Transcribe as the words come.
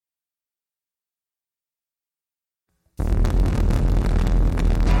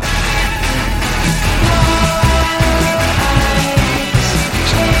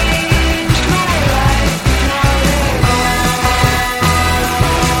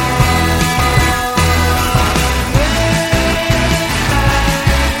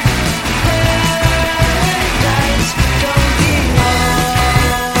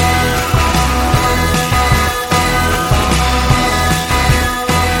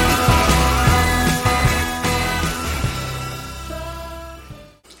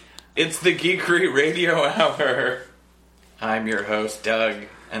It's the Geekery Radio Hour. I'm your host, Doug,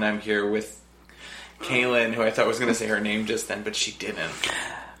 and I'm here with Kaylin, who I thought was going to say her name just then, but she didn't.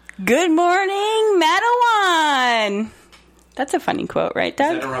 Good morning, Madawan! That's a funny quote, right,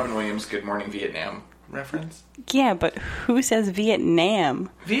 Doug? Is that a Robin Williams Good Morning Vietnam reference? Yeah, but who says Vietnam?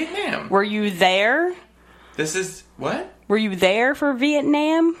 Vietnam. Were you there? This is... what? Were you there for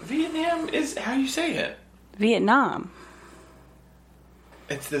Vietnam? Vietnam is how you say it. Vietnam.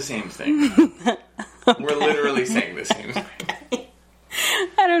 It's the same thing. Okay. We're literally saying the same thing.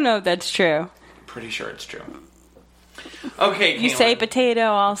 I don't know if that's true. Pretty sure it's true. Okay, Kaylin. You say potato,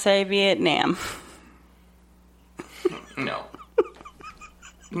 I'll say Vietnam. No.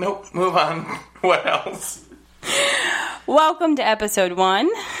 Nope, move on. What else? Welcome to episode 1.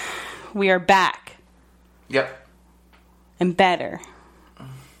 We are back. Yep. And better.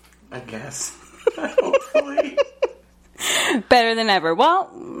 I guess. Hopefully. Better than ever.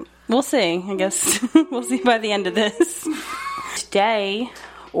 Well, we'll see. I guess we'll see by the end of this. Today,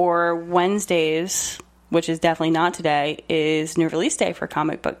 or Wednesdays, which is definitely not today, is new release day for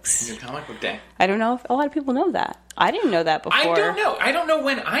comic books. New comic book day. I don't know if a lot of people know that. I didn't know that before. I don't know. I don't know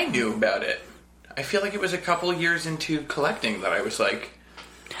when I knew about it. I feel like it was a couple years into collecting that I was like,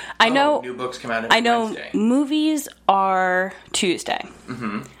 I know new books come out every Wednesday. Movies are Tuesday.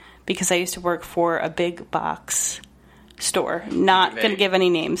 Mm-hmm. Because I used to work for a big box store. Not going to give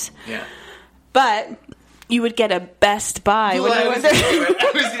any names. Yeah. But you would get a Best Buy when you went there.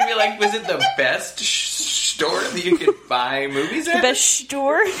 I was going to be like, was it the best store that you could buy movies at? The best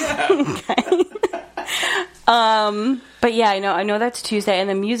store? Yeah. Okay. But yeah, I know that's Tuesday, and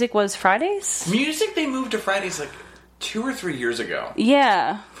the music was Fridays? Music, they moved to Fridays like 2 or 3 years ago.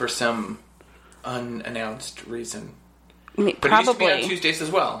 Yeah. For some unannounced reason. Probably. But it used to be on Tuesdays as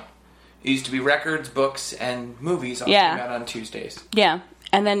well. It used to be records, books, and movies all came out on Tuesdays. Yeah.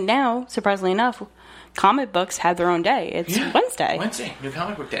 And then now, surprisingly enough, comic books have their own day. It's Wednesday. Wednesday, new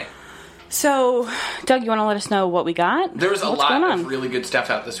comic book day. So, Doug, you want to let us know what we got? There was a lot of really good stuff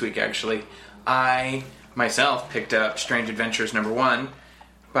out this week, actually. I, myself, picked up Strange Adventures #1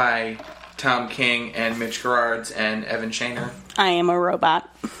 by Tom King and Mitch Gerads and Evan Shaner. I am a robot.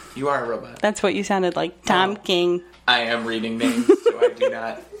 You are a robot. That's what you sounded like. Tom King. I am reading names, so I do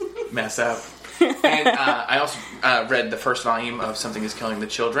not mess up. And I also read the first volume of Something is Killing the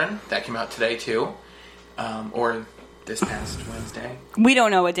Children. That came out today, too. Or this past Wednesday. We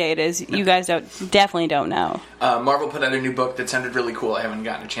don't know what day it is. No. You guys definitely don't know. Marvel put out a new book that sounded really cool. I haven't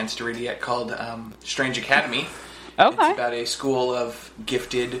gotten a chance to read it yet, called Strange Academy. Okay. It's about a school of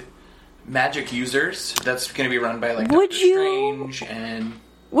gifted magic users that's going to be run by, like, Doctor Strange and...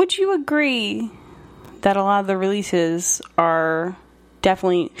 Would you agree that a lot of the releases are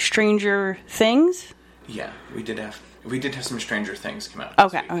definitely Stranger Things? Yeah, we did have some Stranger Things come out.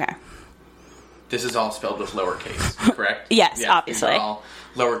 Okay, okay. This is all spelled with lowercase, correct? Yes, obviously. These are all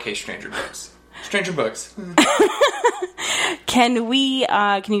lowercase Stranger Books. Stranger Books. Can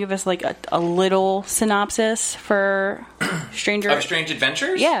you give us like a little synopsis for Strange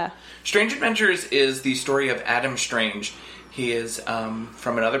Adventures? Yeah. Strange Adventures is the story of Adam Strange. He is from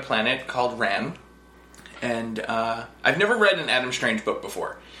another planet called Ran. And I've never read an Adam Strange book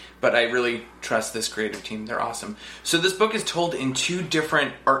before, but I really trust this creative team. They're awesome. So this book is told in 2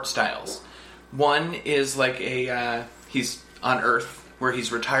 different art styles. One is like he's on Earth where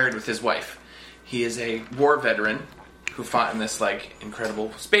he's retired with his wife. He is a war veteran who fought in this like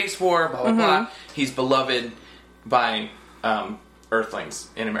incredible space war, blah, blah, blah. He's beloved by Earthlings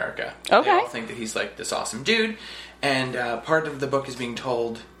in America. Okay. They all think that he's like this awesome dude. And part of the book is being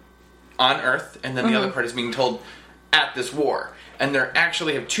told on Earth, and then the other part is being told at this war. And they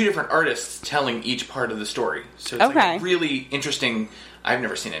actually have 2 different artists telling each part of the story. So it's like a really interesting... I've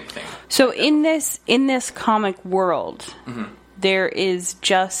never seen anything. So in this comic world, there is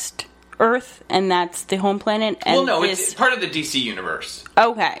just Earth, and that's the home planet? And well, no, it's part of the DC universe.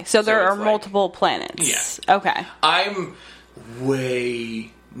 Okay, so there are multiple planets. Yeah. Okay. I'm way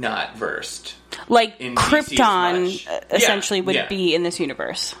not versed. Like, in Krypton essentially would be in this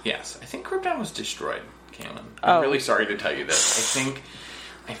universe. Yes. I think Krypton was destroyed, Kaylin. I'm really sorry to tell you this.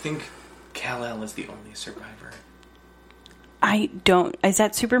 I think Kal-El is the only survivor. I don't... Is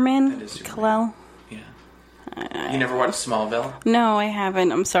that Superman? That is Superman. Kal-El? Yeah. You never watched Smallville? No, I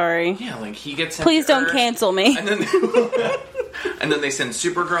haven't. I'm sorry. Yeah, like he gets sent Please to don't Earth, cancel me. And then they send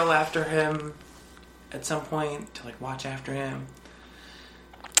Supergirl after him at some point to like watch after him.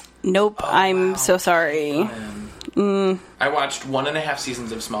 Nope, I'm so sorry. I watched 1.5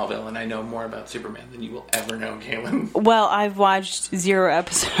 seasons of Smallville, and I know more about Superman than you will ever know, Kaylin. Well, I've watched 0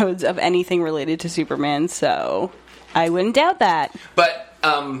 episodes of anything related to Superman, so... I wouldn't doubt that. But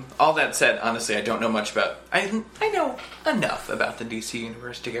all that said, honestly, I don't know much about... I know enough about the DC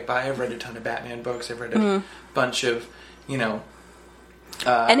universe to get by. I've read a ton of Batman books. I've read a bunch of,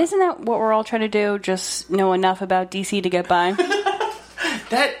 and isn't that what we're all trying to do? Just know enough about DC to get by?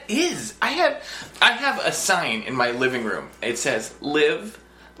 That is. I have a sign in my living room. It says, live,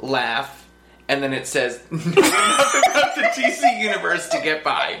 laugh, and then it says, know enough about the DC universe to get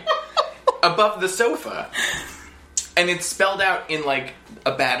by. Above the sofa. And it's spelled out in, like,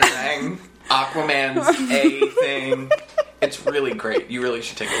 a batarang, Aquaman's A thing. It's really great. You really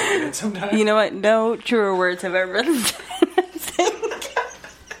should take a look at it sometime. You know what? No truer words have ever been said.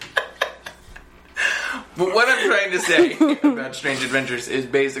 But what I'm trying to say about Strange Adventures is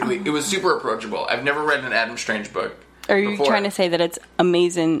basically, it was super approachable. I've never read an Adam Strange book Are you before. trying to say that it's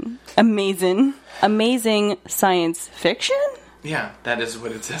amazing science fiction? Yeah, that is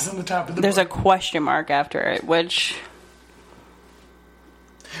what it says on the top of the There's book. a question mark after it, which...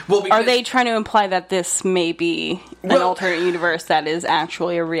 Well, because are they trying to imply that this may be an alternate universe that is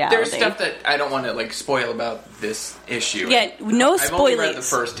actually a reality? There's stuff that I don't want to, like, spoil about this issue. Yeah, no I've only read spoilers. the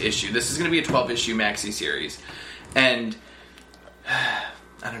first issue. This is going to be a 12-issue maxi series. And, I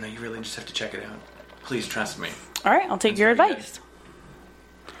don't know, you really just have to check it out. Please trust me. All right, I'll take your very advice.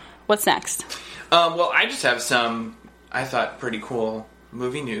 What's next? Well, I just have some, I thought, pretty cool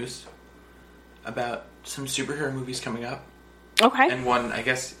movie news about some superhero movies coming up. Okay. And one, I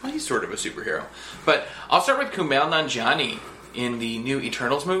guess, well, he's sort of a superhero. But I'll start with Kumail Nanjiani in the new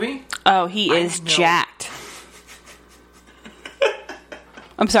Eternals movie. Oh, he is jacked.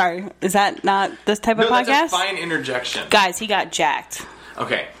 I'm sorry. Is that not this type of podcast? That's a fine interjection. Guys, he got jacked.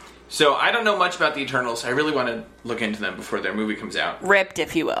 Okay. So I don't know much about the Eternals. I really want to look into them before their movie comes out. Ripped,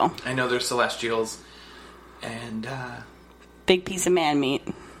 if you will. I know they're Celestials. And, big piece of man meat.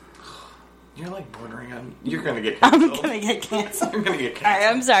 you're like bordering on... You're going to get canceled. I'm going to get canceled. You're going to get All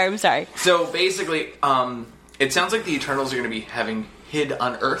canceled. right, I'm sorry. So basically, it sounds like the Eternals are going to be having hid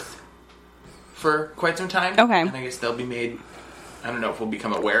on Earth for quite some time. Okay. And I guess they'll be made... I don't know if we'll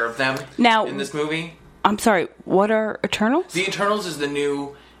become aware of them Now, in this movie. I'm sorry, what are Eternals? The Eternals is the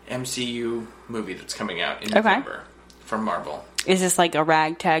new MCU movie that's coming out in November from Marvel. Is this like a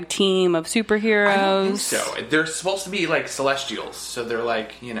ragtag team of superheroes? I don't think so. They're supposed to be like Celestials, so they're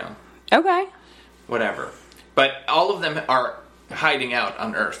like, Okay. whatever. But all of them are hiding out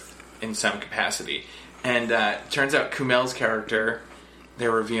on Earth in some capacity. And turns out Kumail's character, they're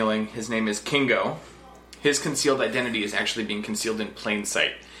revealing, his name is Kingo. His concealed identity is actually being concealed in plain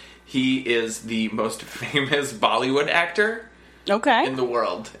sight. He is the most famous Bollywood actor Okay. in the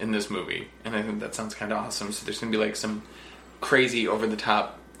world in this movie. And I think that sounds kind of awesome. So there's going to be like some crazy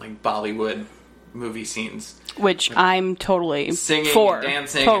over-the-top like Bollywood movie scenes. Which I'm totally Singing for. and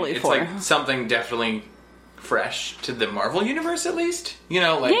dancing. Totally it's for. like something definitely fresh to the Marvel universe at least.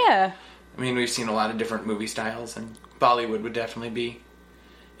 Yeah. I mean, we've seen a lot of different movie styles, and Bollywood would definitely be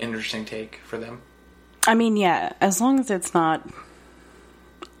an interesting take for them. I mean, yeah, as long as it's not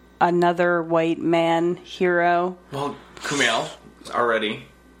another white man hero. Well, Kumail is already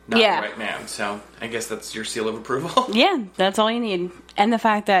not Yeah. a white man, so I guess that's your seal of approval. Yeah, that's all you need. And the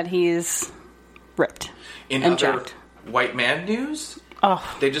fact that he's ripped In and other jacked. white man news, Oh,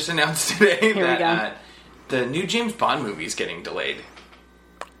 they just announced today Here we that the new James Bond movie is getting delayed.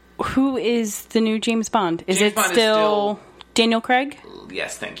 who is the new James Bond? Is James it Bond is still Daniel Craig?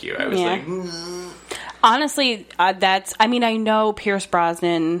 Yes, thank you. I was Yeah. like... Honestly, I know Pierce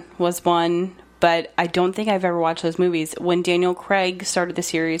Brosnan was one, but I don't think I've ever watched those movies. When Daniel Craig started the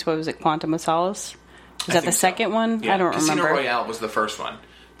series, what was it, Quantum of Solace? Was that the second one? Yeah. I don't Casino remember. Royale was the first one.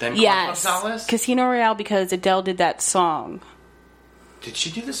 Then Quantum of Yes. Solace? Casino Royale, because Adele did that song. Did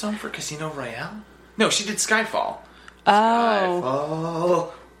she do the song for Casino Royale? No, she did Skyfall.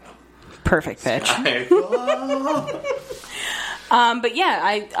 Oh. Skyfall. Perfect pitch. Skyfall. But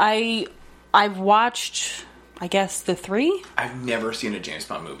yeah, I've watched, I guess, the three. I've never seen a James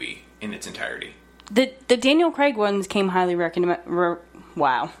Bond movie in its entirety. The Daniel Craig ones came highly recommended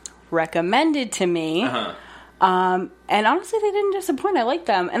to me. Uh-huh. And honestly, they didn't disappoint. I like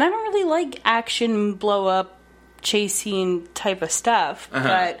them. And I don't really like action, blow-up, chase scene type of stuff.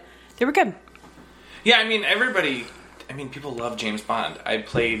 But they were good. Yeah, I mean, people love James Bond. I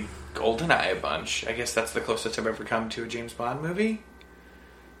played GoldenEye a bunch. I guess that's the closest I've ever come to a James Bond movie.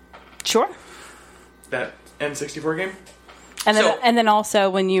 Sure. That N64 game? And then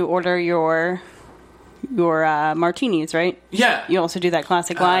also when you order your martinis, right? Yeah. You also do that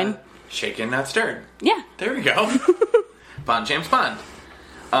classic line. Shaken, not stirred. Yeah. There we go. Bond, James Bond.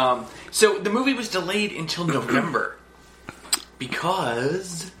 So the movie was delayed until November.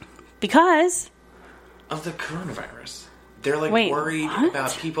 Because of the coronavirus. They're like Wait, worried what?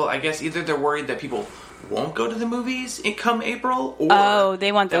 about people. I guess either they're worried that people won't go to the movies come April, or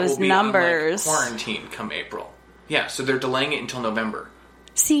they want that those we'll be on, numbers. quarantine come April. Yeah, so they're delaying it until November.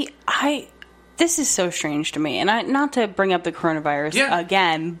 See, this is so strange to me, and not to bring up the coronavirus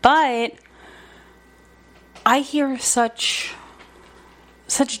again, but I hear such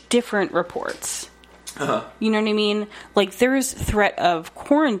different reports. Uh-huh. You know what I mean? Like, there's threat of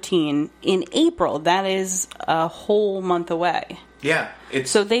quarantine in April. That is a whole month away. Yeah.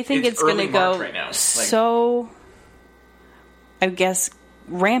 So they think it's going to go right now. so, I guess,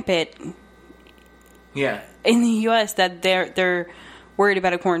 rampant in the U.S. that they're worried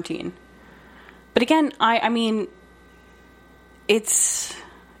about a quarantine. But again, I mean, it's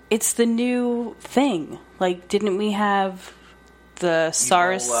the new thing. Like, didn't we have the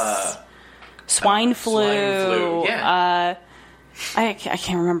SARS... Swine flu. Yeah. I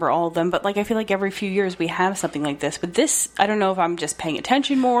can't remember all of them, but like I feel like every few years we have something like this. But this, I don't know if I'm just paying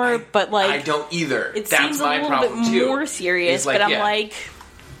attention more, but like I don't either. It That's seems a my little problem bit too. more serious, Like, but I'm like,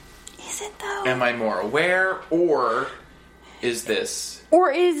 is it though? Am I more aware, or is this? Or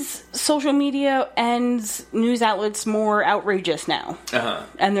is social media and news outlets more outrageous now? Uh-huh.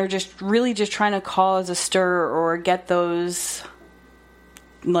 And they're just really just trying to cause a stir or get those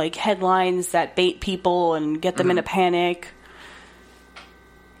like headlines that bait people and get them in a panic.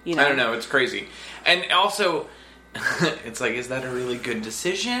 You know? I don't know. It's crazy. And also, it's like, is that a really good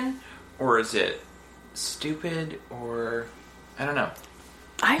decision? Or is it stupid? Or, I don't know.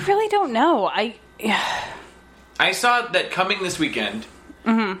 I really don't know. I saw that coming this weekend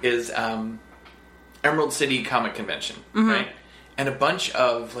is Emerald City Comic Convention, right? And a bunch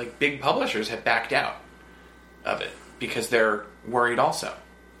of like big publishers have backed out of it because they're worried also.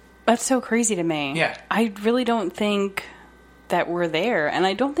 That's so crazy to me. Yeah. I really don't think that we're there, and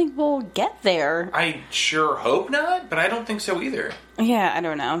I don't think we'll get there. I sure hope not, but I don't think so either. Yeah, I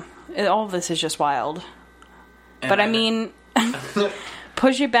don't know. All of this is just wild. And but I mean,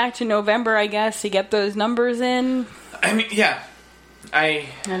 push it back to November, I guess, to get those numbers in. I mean, yeah. I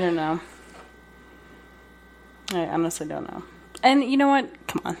don't know. I honestly don't know. And you know what?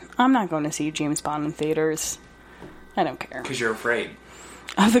 Come on. I'm not going to see James Bond in theaters. I don't care. Because you're afraid.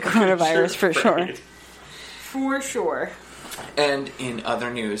 Of the coronavirus, for afraid. sure. For sure. And in other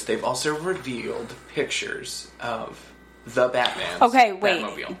news, they've also revealed pictures of the Batman's Okay, wait.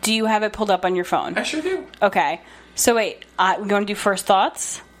 Batmobile. Do you have it pulled up on your phone? I sure do. Okay. So wait, we're going to do first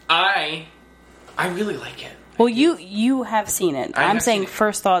thoughts? I really like it. Well, you have seen it. I'm saying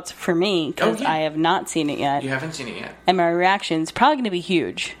first thoughts for me, because I have not seen it yet. You haven't seen it yet. And my reaction's probably going to be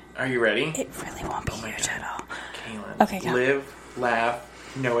huge. Are you ready? It really won't be huge at all. Kaylin, Okay, go. Live,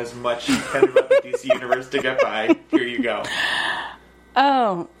 laugh, know as much as you can about the DC Universe to get by. Here you go.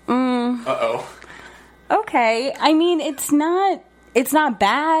 Oh. Uh-oh. Okay. I mean, it's not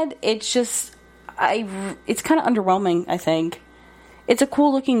bad. It's just, it's kind of underwhelming, I think. It's a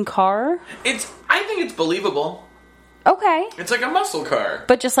cool looking car. I think it's believable. Okay. It's like a muscle car.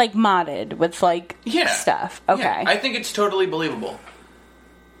 But just like modded with like stuff. Okay. Yeah, I think it's totally believable.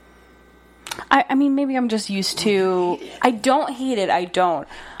 I mean, maybe I'm just used to... I don't hate it. I don't.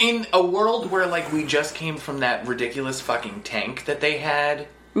 In a world where, like, we just came from that ridiculous fucking tank that they had...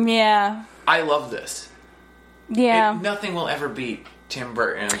 Yeah. I love this. Yeah. Nothing will ever beat Tim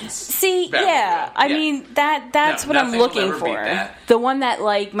Burton's... See, Batmobile. yeah. I mean, that's what I'm looking for. The one that,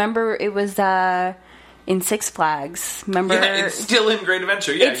 like, remember, it was, in Six Flags. Remember? Yeah, it's still in Great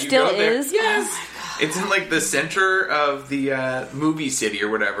Adventure. Yeah, it still is? Yes. It's in, like, the center of the movie city or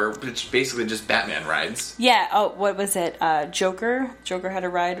whatever, which basically just Batman rides. Yeah. Oh, what was it? Joker? Joker had a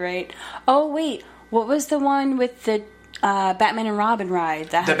ride, right? Oh, wait. What was the one with the Batman and Robin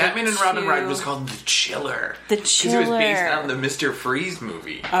ride? The Batman and Robin ride was called The Chiller. The Chiller. Because it was based on the Mr. Freeze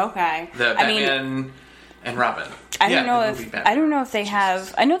movie. Okay. The Batman and Robin. I don't know if they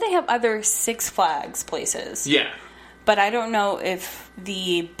have... I know they have other Six Flags places. Yeah. But I don't know if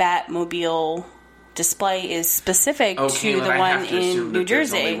the Batmobile... display is specific to the one in New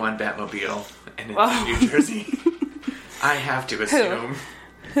Jersey. There's only one Batmobile, and it's in New Jersey. I have to assume.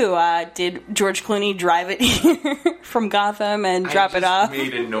 Who did George Clooney drive it here from Gotham and drop it off? I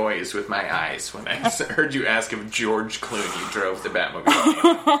just made a noise with my eyes when I heard you ask if George Clooney drove the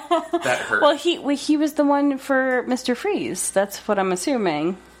Batmobile. That hurt. Well, he was the one for Mr. Freeze. That's what I'm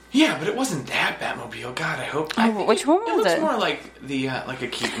assuming. Yeah, but it wasn't that Batmobile. God, I hope. Which one was it? It looks more like the like a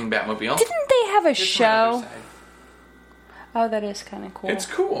Keaton Batmobile. Didn't they have a Just show? Oh, that is kind of cool. It's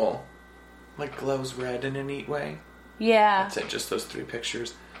cool. Like glows red in a neat way. Yeah. That's it. Just those three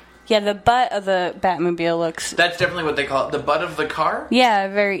pictures. Yeah, the butt of the Batmobile looks... That's definitely what they call it. The butt of the car? Yeah,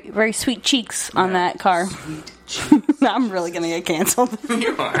 very very sweet cheeks on that car. Sweet cheeks. I'm really going to get canceled.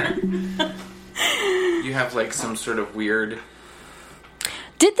 You are. You have, like, some sort of weird...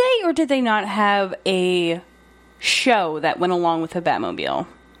 Did they or did they not have a show that went along with the Batmobile?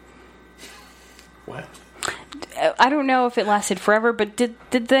 What? I don't know if it lasted forever, but did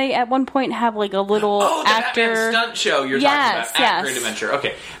they at one point have like a little actor Batman stunt show you're yes, talking about? Yes. Great Adventure.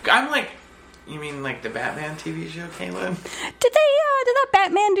 Okay, I'm like, you mean like the Batman TV show, Caitlin? Did that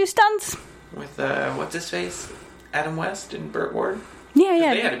Batman do stunts with what's his face, Adam West and Burt Ward?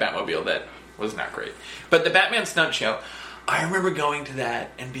 Yeah. They had a Batmobile that was not great, but the Batman stunt show, I remember going to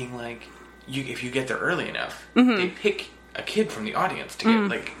that and being like, if you get there early enough, they pick a kid from the audience to get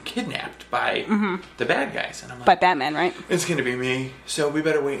like kidnapped by the bad guys, and I'm like, by Batman, right? It's gonna be me, so we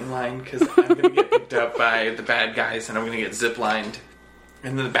better wait in line because I'm gonna get picked up by the bad guys, and I'm gonna get ziplined,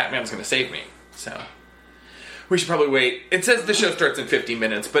 and then the Batman's gonna save me. So we should probably wait. It says the show starts in 50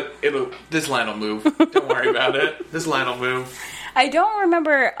 minutes, but this line will move. Don't worry about it. This line will move. I don't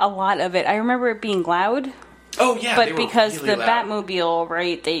remember a lot of it. I remember it being loud. Oh yeah, but because really the loud. Batmobile,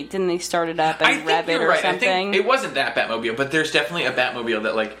 right? They start it up and rev it or right. something. I think it wasn't that Batmobile, but there's definitely a Batmobile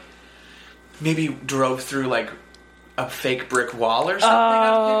that like maybe drove through like a fake brick wall or something.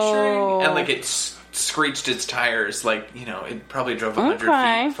 I'm picturing, and like it screeched its tires. Like it probably drove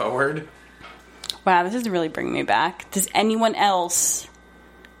 100 feet forward. Wow, this is really bringing me back. Does anyone else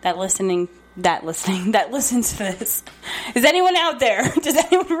that listens to this? Is anyone out there? Does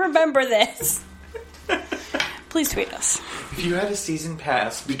anyone remember this? Please tweet us. If you had a season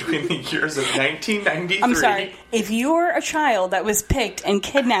pass between the years of 1993... I'm sorry. If you were a child that was picked and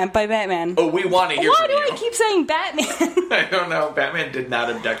kidnapped by Batman... Oh, we want to hear Why from you. do I keep saying Batman? I don't know. Batman did not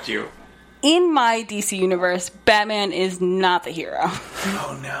abduct you. In my DC universe, Batman is not the hero.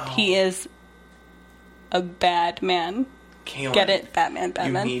 Oh, no. He is a bad man. Kaylin, get it? Batman.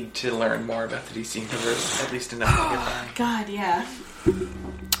 You need to learn more about the DC universe, at least enough to get by. God, yeah.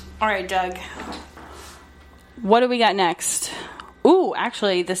 All right, Doug. What do we got next? Ooh,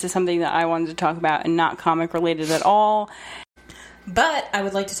 actually, this is something that I wanted to talk about and not comic related at all. But I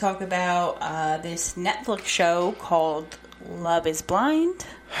would like to talk about this Netflix show called Love is Blind.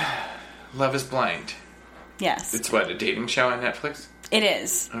 Love is Blind. Yes. It's what, a dating show on Netflix? It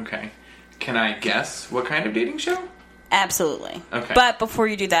is. Okay. Can I guess what kind of dating show? Absolutely. Okay. But before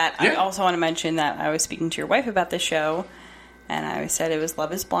you do that, I also want to mention that I was speaking to your wife about this show, and I said it was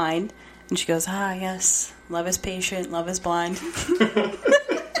Love is Blind. And she goes, yes, love is patient, love is blind. I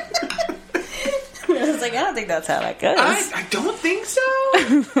was like, I don't think that's how that goes. I don't think so.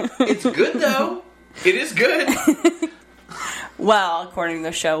 It's good, though. It is good. Well, according to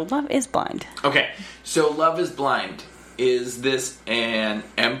the show, Love is Blind. Okay, so Love is Blind. Is this an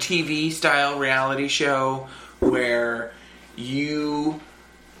MTV-style reality show where you...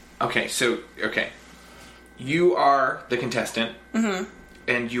 Okay, you are the contestant,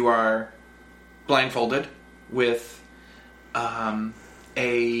 and you are... blindfolded with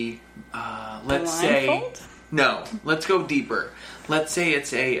let's say let's go deeper. Let's say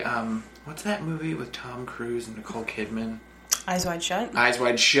it's a what's that movie with Tom Cruise and Nicole Kidman? Eyes Wide Shut? Eyes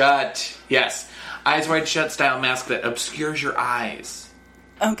Wide Shut. Yes. Eyes Wide Shut style mask that obscures your eyes.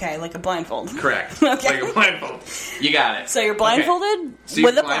 Okay, like a blindfold. Correct. Okay. Like a blindfold. You got it. So you're blindfolded so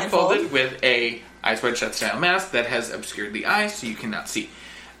with you're a blindfold. blindfolded with a Eyes Wide Shut style mask that has obscured the eyes so you cannot see.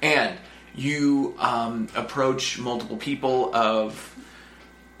 And you approach multiple people of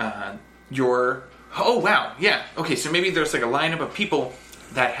your... Oh, wow. Yeah. Okay, so maybe there's like a lineup of people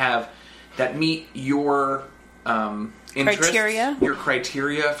that meet your interests. Criteria? Your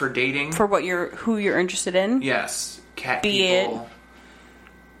criteria for dating. For who you're interested in? Yes. Cat Be people.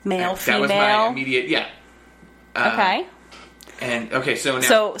 it male, female. That was my immediate... Yeah. Okay. And, okay, so now...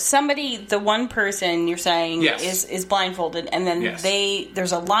 So somebody, the one person you're saying is blindfolded, and then there's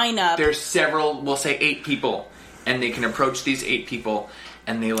a lineup. There's several, we'll say 8 people, and they can approach these 8 people,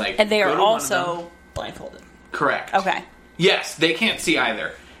 and they like... And they go are to also blindfolded. Correct. Okay. Yes, they can't see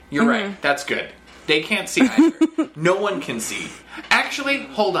either. You're right. That's good. They can't see either. No one can see. Actually,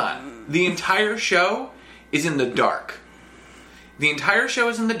 hold on. The entire show is in the dark. The entire show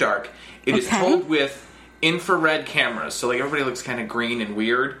is in the dark. It is told with infrared cameras, so like everybody looks kind of green and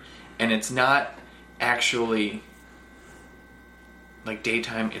weird, and it's not actually like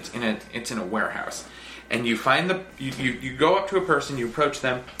daytime. It's in a warehouse, and you find you go up to a person, you approach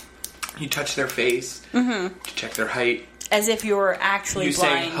them, you touch their face to check their height, as if you're actually you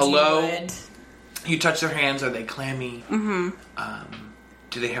blind. say hello. You would. You touch their hands. Are they clammy?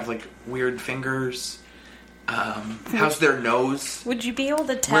 Do they have like weird fingers? How's their nose? Would you be able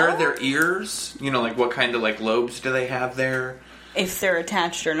to tell? Where are their ears? Like what kind of lobes do they have there? If they're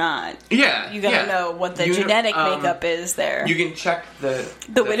attached or not. Yeah. You gotta know what the genetic makeup is there. You can check the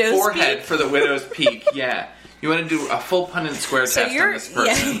widow's forehead peak? for the widow's peak. Yeah. You want to do a full Punnett square test on this person.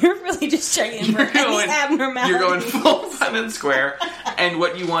 Yeah, you're really just checking for any abnormality. You're going full Punnett square, and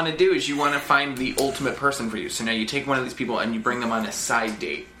what you want to do is you want to find the ultimate person for you. So now you take one of these people and you bring them on a side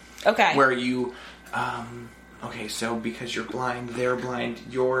date. Okay. Where you, so because you're blind, they're blind,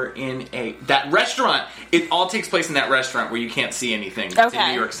 you're in that restaurant. It all takes place in that restaurant where you can't see anything. It's in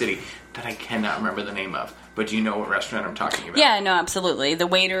New York City that I cannot remember the name of. But do you know what restaurant I'm talking about? Yeah, no, absolutely. The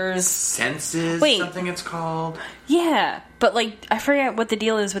waiters... Senses, something it's called. Yeah, but I forget what the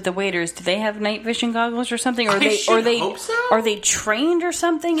deal is with the waiters. Do they have night vision goggles or something? Or hope so. Are they trained or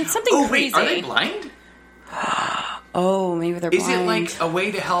something? It's something crazy. Wait, are they blind? Oh, maybe they're blind. Is it like a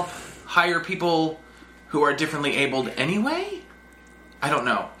way to help hire people who are differently abled anyway? I don't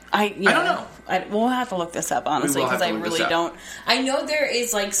know. I don't know. We'll have to look this up, honestly, because I really don't. I know there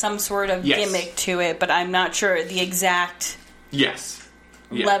is some sort of gimmick to it, but I'm not sure the exact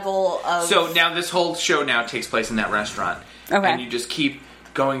level of... So now this whole show now takes place in that restaurant. Okay. And you just keep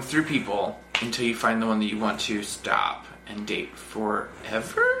going through people until you find the one that you want to stop and date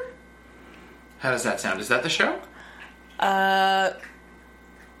forever? How does that sound? Is that the show? No.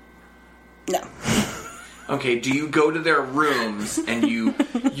 Okay, do you go to their rooms and you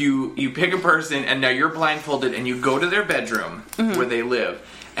pick a person and now you're blindfolded and you go to their bedroom where they live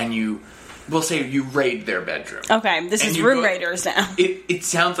and we'll say you raid their bedroom. Okay, this is room raiders now. It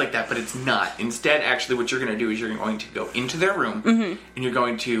sounds like that, but it's not. Instead, actually, what you're going to do is you're going to go into their room and you're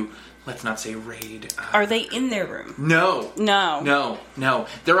going to, let's not say raid. Are they in their room? No.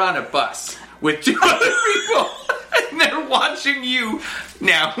 They're on a bus with two other people. And they're watching you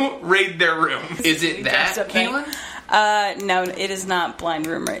now raid their room. Is it that, Caitlin? No, it is not Blind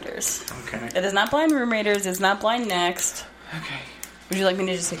Room Raiders. Okay. It is not Blind Room Raiders. It's not Blind Next. Okay. Would you like me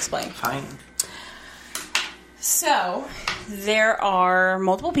to just explain? Fine. So, there are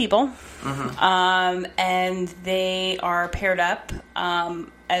multiple people, and they are paired up.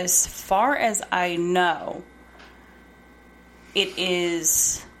 As far as I know, it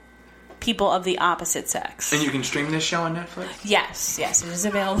is... people of the opposite sex. And you can stream this show on Netflix? Yes, it is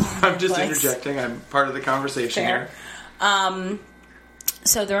available on I'm just interjecting. I'm part of the conversation here.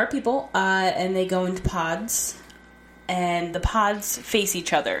 So there are people, and they go into pods, and the pods face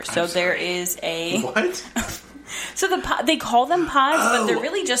each other. So there is a... What? So they call them pods, but they're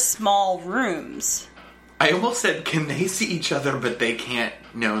really just small rooms. I almost said, can they see each other, but they can't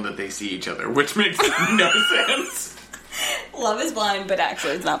know that they see each other, which makes no sense. Love is blind, but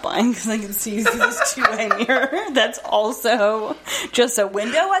actually it's not blind because I can see through this two-way mirror. That's also just a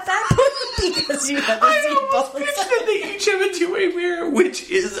window at that point because you have to see both sides. That they each have a two-way mirror, which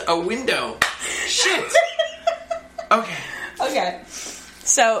is a window. Shit. Okay.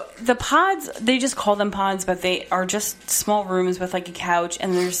 So the pods, they just call them pods, but they are just small rooms with a couch,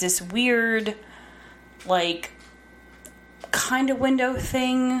 and there's this weird, kind of window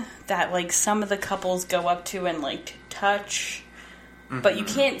thing that some of the couples go up to and touch, but you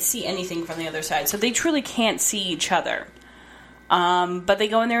can't see anything from the other side, so they truly can't see each other. But they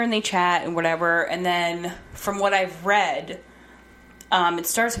go in there and they chat and whatever, and then from what I've read, it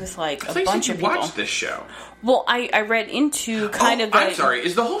starts with a bunch of people. Watch this show. Well, I read into kind of the... I'm sorry,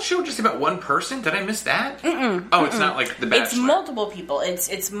 is the whole show just about one person? Did I miss that? Oh, it's not like The Bachelor. It's multiple people.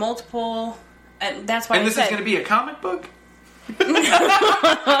 It's multiple, and that's why. And this is going to be a comic book?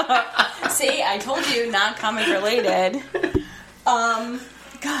 See, I told you, not comic related. God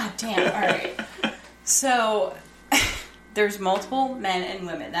damn. All right. So there's multiple men and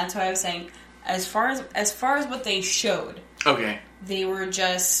women. That's what I was saying. As far as what they showed, okay, they were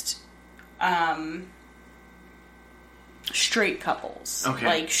just straight couples.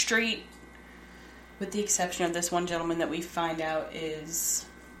 Okay, straight, with the exception of this one gentleman that we find out is,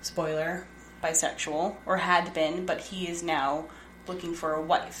 spoiler, bisexual, or had been, but he is now looking for a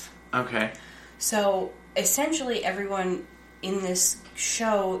wife. Okay. So, essentially, everyone in this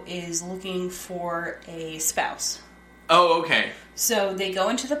show is looking for a spouse. Oh, okay. So, they go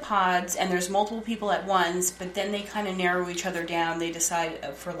into the pods, and there's multiple people at once, but then they kind of narrow each other down. They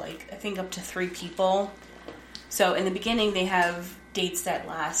decide for, I think up to 3 people. So, in the beginning, they have dates that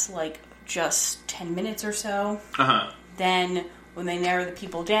last, just 10 minutes or so. Uh-huh. Then, when they narrow the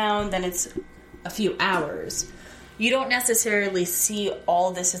people down, then it's a few hours. You don't necessarily see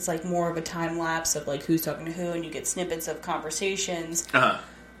all this. It's more of a time lapse of who's talking to who, and you get snippets of conversations. Uh-huh.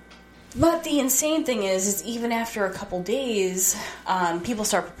 But the insane thing is even after a couple days, people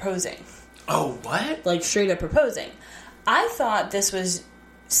start proposing. Oh, what? Like, straight up proposing. I thought this was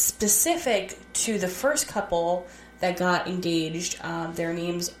specific to the first couple that got engaged. Their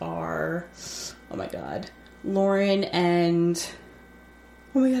names are, oh my god, Lauren and,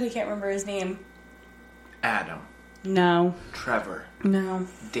 oh my god, I can't remember his name. Adam. No. Trevor. No.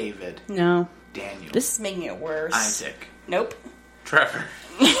 David. No. Daniel. This is making it worse. Isaac. Nope. Trevor.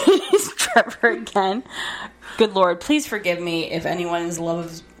 It's Trevor again. Good Lord, please forgive me if anyone is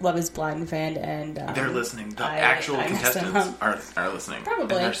Love is Blind fan and they're listening. The actual contestants are listening.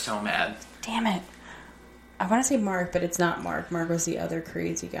 Probably. And they're so mad. Damn it. I want to say Mark, but it's not Mark. Mark was the other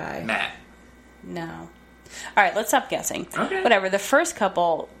crazy guy. Matt. No. Alright, let's stop guessing. Okay. Whatever. The first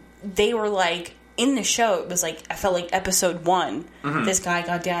couple, they were like, in the show, it was like, I felt like episode 1. Mm-hmm. This guy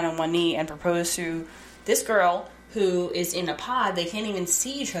got down on one knee and proposed to this girl who is in a pod. They can't even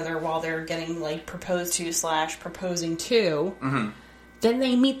see each other while they're getting, like, proposed to / proposing to. Mm-hmm. Then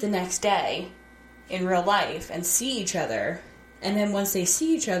they meet the next day in real life and see each other. And then once they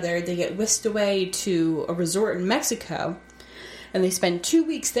see each other, they get whisked away to a resort in Mexico. And they spend 2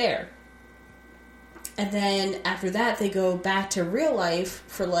 weeks there. And then after that, they go back to real life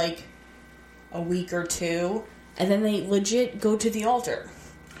for, like, a week or 2. And then they legit go to the altar.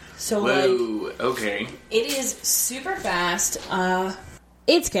 So, whoa, okay. It is super fast.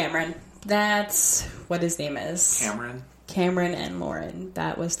 It's Cameron. That's what his name is. Cameron and Lauren.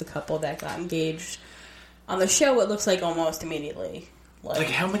 That was the couple that got engaged. On the show, it looks like almost immediately. Like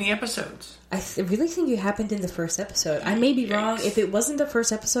how many episodes? I really think it happened in the first episode. I may be wrong. If it wasn't the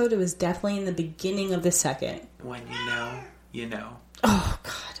first episode, it was definitely in the beginning of the second. When you know, you know. Oh,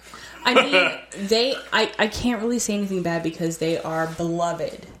 God. I mean, I can't really say anything bad because they are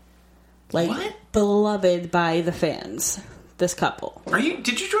beloved. Like, what? Beloved by the fans. This couple.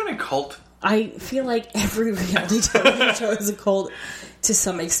 Did you join a cult? I feel like every reality television show is a cult to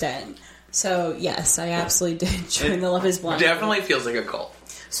some extent. So, yes, I absolutely did join the Love is Blind. Definitely feels like a cult.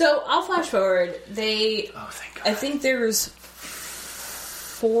 So, I'll flash forward. Oh, thank God. I think there's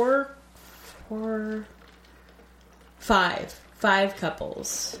five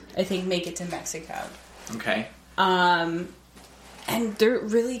couples, I think, make it to Mexico. Okay. And there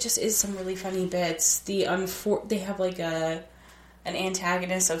really just is some really funny bits. They have like an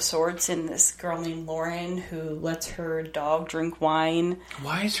antagonist of sorts in this girl named Lauren who lets her dog drink wine.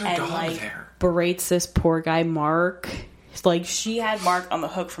 Why is her dog there? Berates this poor guy Mark. Like, she had Mark on the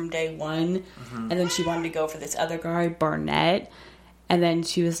hook from day 1, mm-hmm. and then she wanted to go for this other guy, Barnett, and then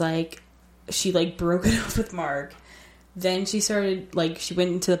she was like, she broke it up with Mark. Then she started, she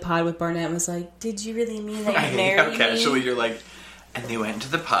went into the pod with Barnett and was like, did you really mean that you married me? Casually, you're like, and they went into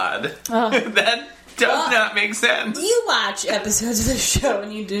the pod. Oh. That does not make sense. You watch episodes of the show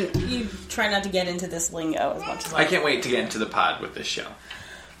and you try not to get into this lingo as much as I can't wait to get into the pod with this show.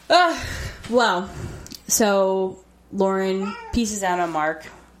 Well, so Lauren pieces out on Mark,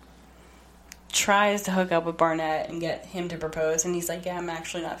 tries to hook up with Barnett and get him to propose, and he's like, yeah, I'm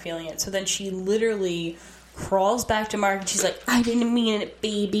actually not feeling it. So then she literally crawls back to Mark and she's like, I didn't mean it,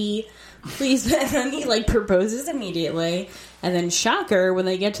 baby. Please. And then he proposes immediately. And then shocker, when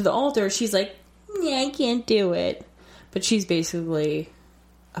they get to the altar, she's like, yeah, I can't do it. But she's basically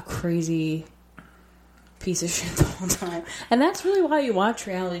a crazy piece of shit the whole time. And that's really why you watch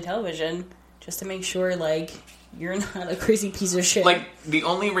reality television. Just to make sure, you're not a crazy piece of shit. The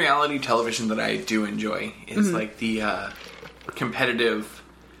only reality television that I do enjoy is, mm-hmm. The competitive...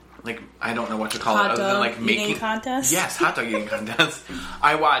 I don't know what to call it other than making contest. Yes, hot dog eating contest.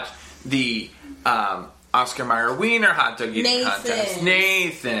 I watch the Oscar Mayer Wiener hot dog eating contest.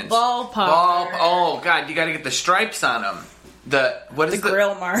 Nathan's Ballpark. Oh God, you got to get the stripes on them. The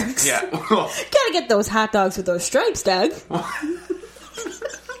grill marks? Yeah, gotta get those hot dogs with those stripes, Doug.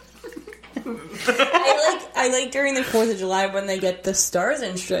 I like during the 4th of July when they get the stars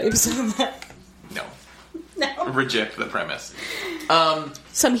and stripes on that. No. Reject the premise.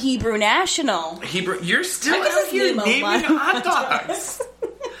 Some Hebrew National. You're still out here naming hot dogs.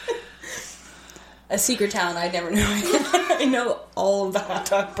 A secret talent I never knew. I know all of the hot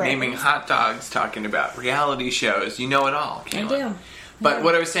dog brands. Naming hot dogs, talking about reality shows. You know it all, Kayla. I do. But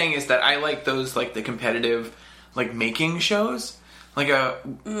what I was saying is that I like those, the competitive, making shows.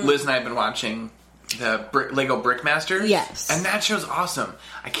 Liz and I have been watching the Lego Brickmasters. Yes. And that show's awesome.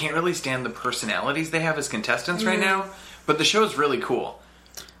 I can't really stand the personalities they have as contestants right now, but the show's really cool.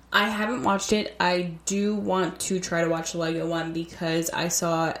 I haven't watched it. I do want to try to watch the Lego one because I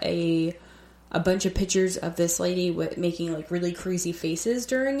saw a bunch of pictures of this lady making really crazy faces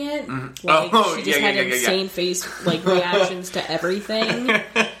during it. Mm-hmm. She just had insane face reactions to everything.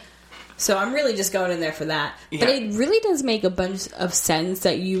 So I'm really just going in there for that. Yeah. But it really does make a bunch of sense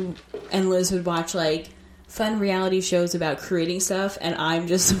that you and Liz would watch, like, fun reality shows about creating stuff, and I'm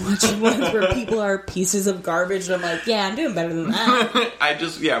just watching ones where people are pieces of garbage, and I'm like, yeah, I'm doing better than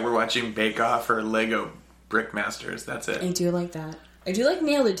that. We're watching Bake Off or Lego Brickmasters. That's it. I do like that. I do like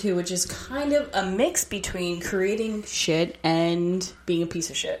Nailed It, too, which is kind of a mix between creating shit and being a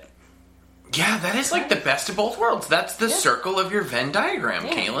piece of shit. Yeah, that is like the best of both worlds. That's the circle of your Venn diagram,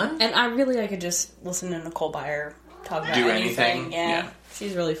 Caitlin. And I could just listen to Nicole Byer talk about anything. Yeah.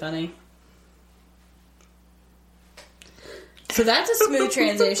 She's really funny. So that's a smooth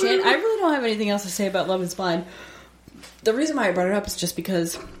transition. I really don't have anything else to say about Love is Blind. The reason why I brought it up is just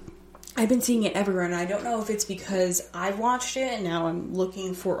because I've been seeing it everywhere, and I don't know if it's because I've watched it, and now I'm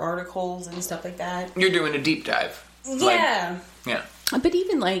looking for articles and stuff like that. You're doing a deep dive. Yeah. Yeah. But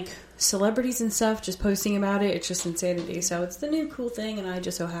even, like, celebrities and stuff just posting about it, it's just insanity. So it's the new cool thing, and I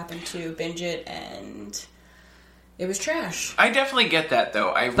just so happened to binge it, and it was trash. I definitely get that, though.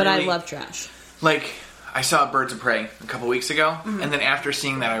 I love trash. Like, I saw Birds of Prey a couple weeks ago, and then after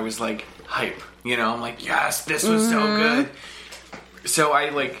seeing that, I was, like, hype. You know, I'm like, yes, this was so good. So I,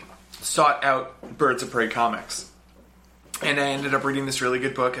 like, sought out Birds of Prey comics. And I ended up reading this really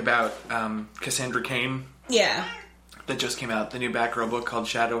good book about Cassandra Cain. Yeah. That just came out, the new Batgirl book called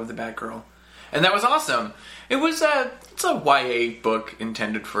Shadow of the Batgirl. And that was awesome. It was it's a YA book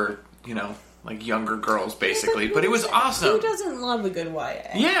intended for, you know, like younger girls, basically. But it was awesome. Who doesn't love a good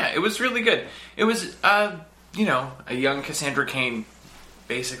YA? Yeah, it was really good. It was, you know, a young Cassandra Cain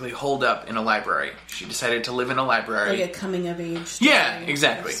basically holed up in a library. She decided to live in a library. Like a coming-of-age story. Yeah,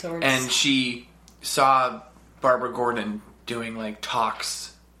 exactly. And she saw Barbara Gordon doing, like, talks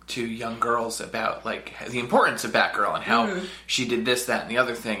to young girls about, like, the importance of Batgirl and how she did this, that, and the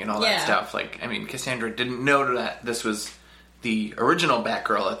other thing and all that stuff. Like, I mean, Cassandra didn't know that this was the original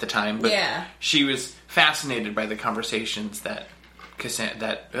Batgirl at the time, but she was fascinated by the conversations that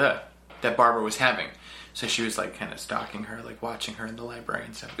Barbara was having. So she was, like, kind of stalking her, like, watching her in the library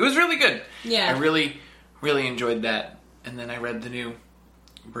and stuff. It was really good. Yeah. I really, really enjoyed that. And then I read the new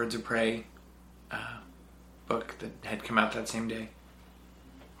Birds of Prey book that had come out that same day.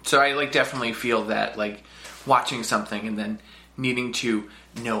 So I, like, definitely feel that, like, watching something and then needing to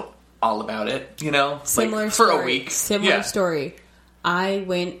know all about it, you know? Similar like, story. For a week. Similar story. I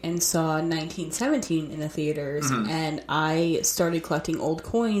went and saw 1917 in the theaters, and I started collecting old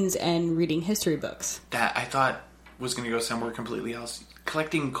coins and reading history books. That I thought was going to go somewhere completely else.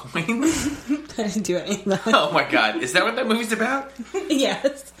 Collecting coins? I didn't do any of that. Oh my god. Is that what that movie's about?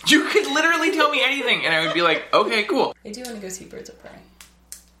 Yes. You could literally tell me anything, and I would be like, okay, cool. I do want to go see Birds of Prey.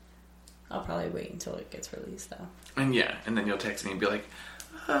 I'll probably wait until it gets released, though. And then you'll text me and be like,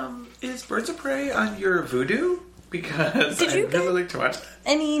 is Birds of Prey on your Vudu? Because I'd really like to watch that.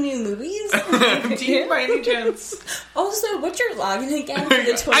 Any new movies? Do you by any chance? Also, what's your login again for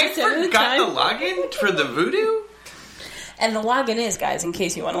the 27th I forgot the login for the Vudu. And the login is, guys, in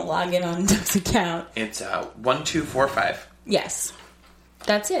case you want to log in on Doug's account. It's 1245. Yes.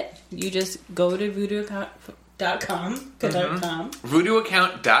 That's it. You just go to voodooaccount.com.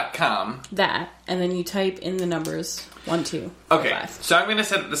 Voodooaccount.com. That. And then you type in the numbers 1245. Okay. So I'm going to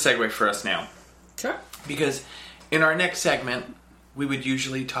set up the segue for us now. Sure. Because in our next segment, we would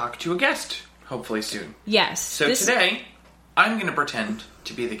usually talk to a guest, hopefully soon. Yes. So today, I'm going to pretend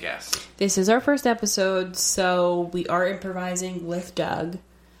to be the guest. This is our first episode, so we are improvising with Doug.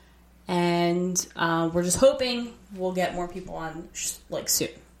 And we're just hoping we'll get more people on, like, soon.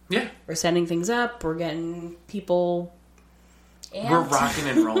 Yeah. We're setting things up. We're getting people... We're rocking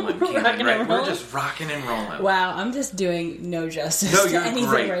and rolling, Caitlin, right? We're just rocking and rolling. Wow, I'm just doing no justice to anything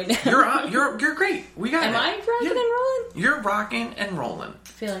right now. You're great. We got it. Am I rocking and rolling? You're rocking and rolling. I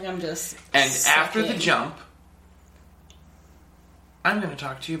feel like I'm just And after the jump, I'm going to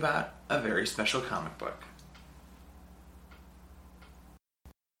talk to you about a very special comic book.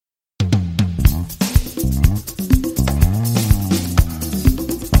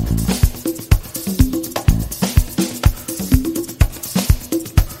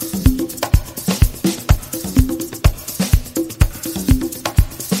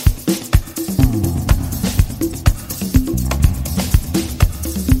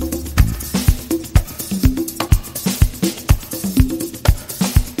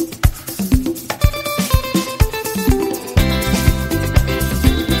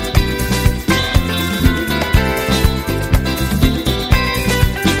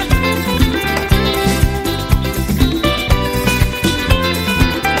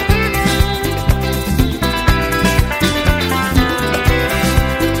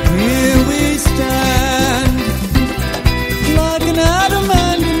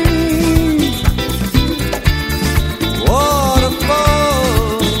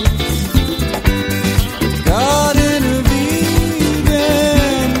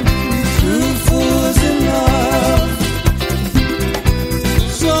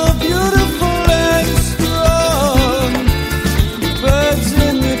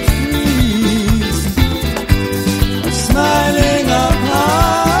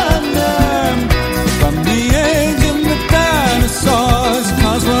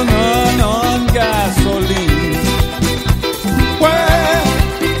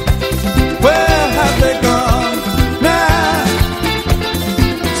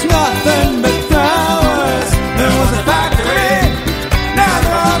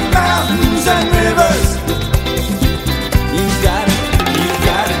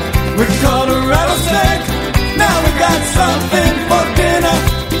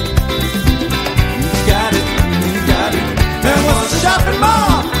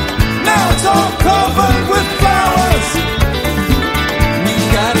 covered with flowers. You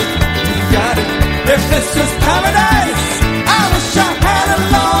got it, you got it. If this was paradise, I wish I had a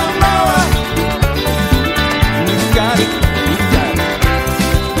lawnmower. You got it, you got it.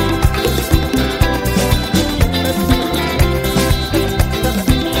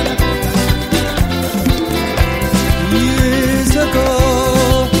 Years ago,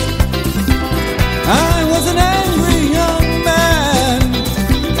 I was an angry young man,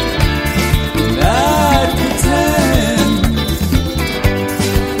 and I'd pretend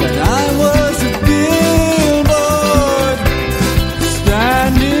that I was a billboard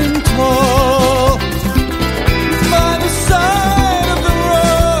standing tall by the side of the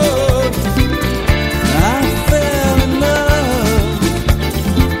road. I fell in love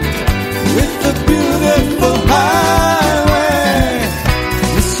with the beautiful highway.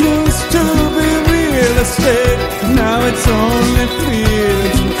 This used to be real estate, now it's only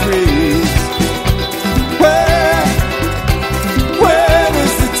fields and trees. Where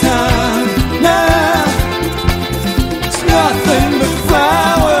is the town now? It's nothing but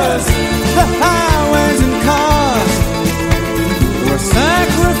flowers. The highways and cars were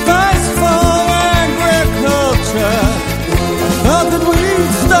sacrificed for agriculture. I thought that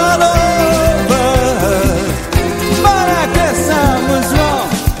we'd start over, but I guess I was wrong.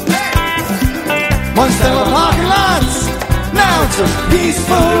 Once there were parking lots, now it's a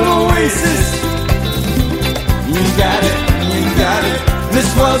peaceful oasis. You got it, you got it. This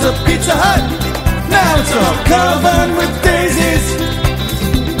was a Pizza Hut, now it's all covered with daisies.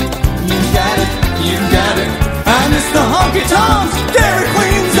 You got it, you got it. I miss the honky tonks, Dairy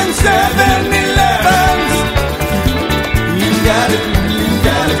Queens, and 7-Elevens. You got it, you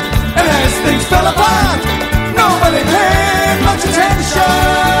got it. And as things fell apart, nobody paid much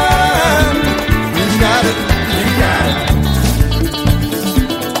attention. You got it, you got it.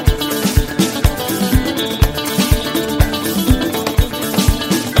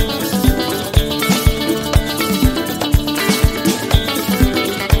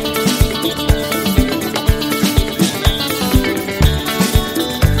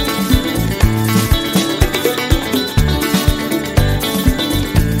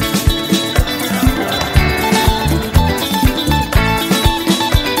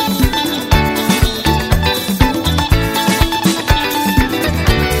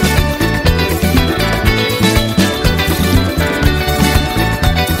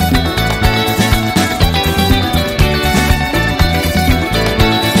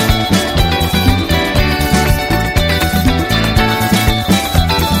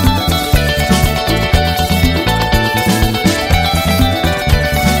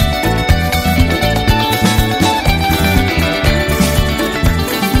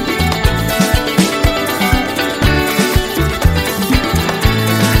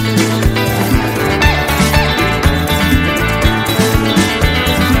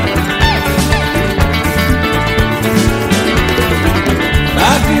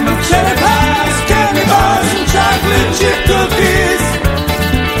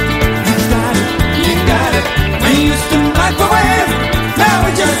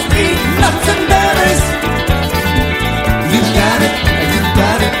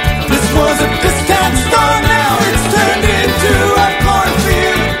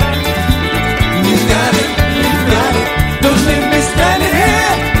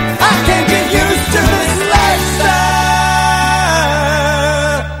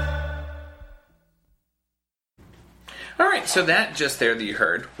 So that just there that you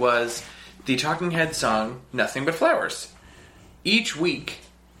heard was the Talking Heads song, Nothing But Flowers. Each week,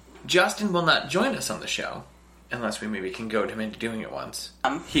 Justin will not join us on the show, unless we maybe can goad him into doing it once.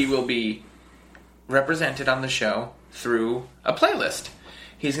 He will be represented on the show through a playlist.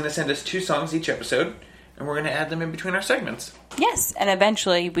 He's going to send us 2 songs each episode, and we're going to add them in between our segments. Yes, and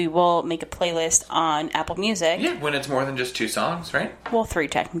eventually we will make a playlist on Apple Music. Yeah, when it's more than just 2 songs, right? Well, 3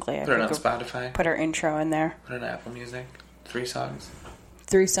 technically. Put it on Spotify. Put our intro in there. Put it on Apple Music. 3 songs.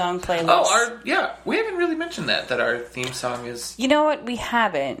 3-song playlist. Oh, we haven't really mentioned that our theme song is... You know what? We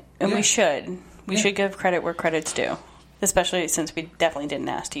haven't, and we should. We should give credit where credit's due. Especially since we definitely didn't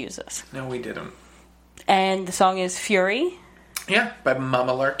ask to use this. No, we didn't. And the song is Fury. Yeah, by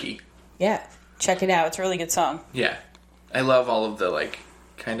Mama Larky. Yeah, check it out. It's a really good song. Yeah. I love all of the,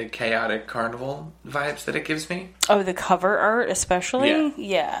 kind of chaotic carnival vibes that it gives me. Oh, the cover art especially?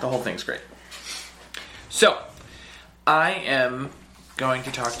 Yeah. The whole thing's great. So, I am going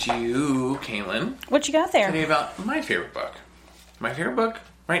to talk to you, Kaylin. What you got there? Today about my favorite book. My favorite book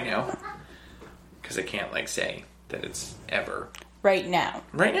right now, because I can't, say that it's ever. Right now.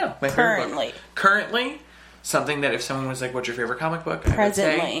 Right now. My favorite book. Currently, something that if someone was like, what's your favorite comic book?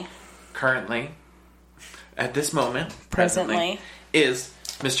 Presently. I would say currently, at this moment, Presently, is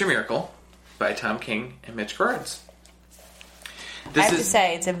Mr. Miracle by Tom King and Mitch Gerads. I have to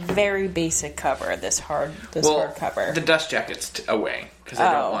say, it's a very basic cover, this hardcover. The dust jacket's away, because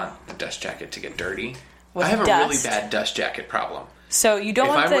I don't want the dust jacket to get dirty. With I have dust? a really bad dust jacket problem. So you don't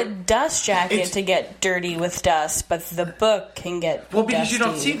If want I the were- dust jacket to get dirty with dust, but the book can get Well, because you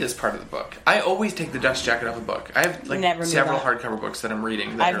don't dusty. see this part of the book. I always take the dust jacket off a book. I have Never knew several that. hardcover books that I'm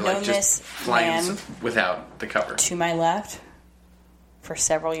reading that I've are like known just this flying man without the cover. To my left, for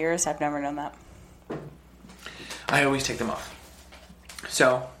several years, I've never known that. I always take them off.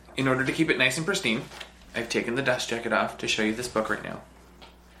 So, in order to keep it nice and pristine, I've taken the dust jacket off to show you this book right now.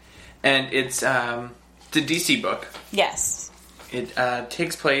 And it's a DC book. Yes. It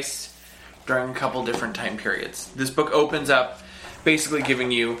takes place during a couple different time periods. This book opens up basically giving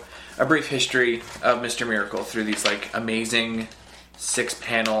you a brief history of Mr. Miracle through these like amazing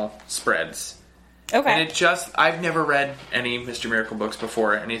 6-panel spreads. Okay. And I've never read any Mr. Miracle books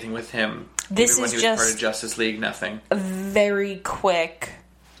before, anything with him. This even when is he was just part of Justice League, nothing. a very quick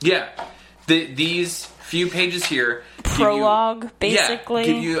Yeah. These few pages here prologue, basically.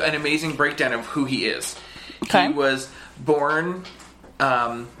 give you an amazing breakdown of who he is. Okay. He was born,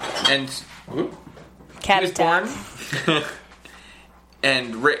 and cat he was attack. born,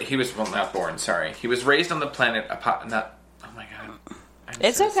 and he was not born. Sorry, he was raised on the planet. Not. Oh my god,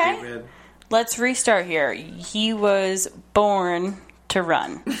 It's so okay. stupid. Let's restart here. He was born to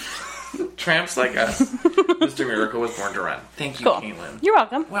run. Tramps like us. Mr. Miracle was born to run. Thank you, Cool. Caitlin. You're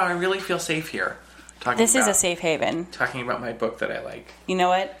welcome. Wow, I really feel safe here. This is a safe haven. Talking about my book that I like. You know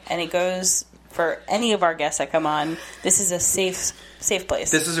what? And it goes for any of our guests that come on. This is a safe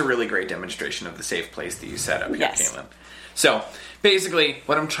place. This is a really great demonstration of the safe place that you set up here, Yes. Caitlin. So, basically,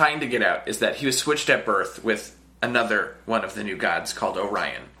 what I'm trying to get out is that he was switched at birth with another one of the new gods called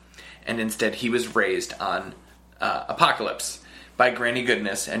Orion. And instead, he was raised on Apocalypse by Granny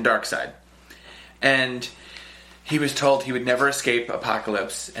Goodness and Darkseid. And he was told he would never escape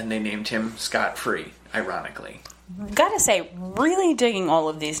Apocalypse, and they named him Scot-Free, ironically. Gotta say, really digging all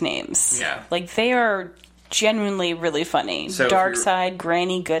of these names. Yeah. Like, they are genuinely really funny. So if Darkseid,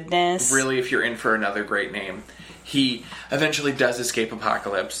 Granny Goodness. Really, if you're in for another great name. He eventually does escape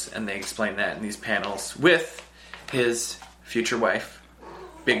Apocalypse, and they explain that in these panels with his future wife,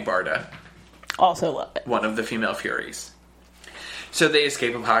 Big Barda, Also love it. one of the female Furies. So they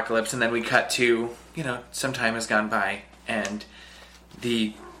escape Apocalypse, and then we cut to, some time has gone by, and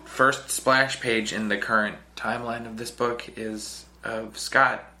the first splash page in the current timeline of this book is of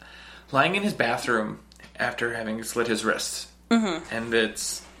Scott lying in his bathroom after having slit his wrists. Mm-hmm. And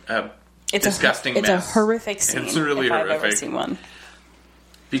it's a disgusting mess. It's a horrific scene. It's really if horrific. I've ever seen one.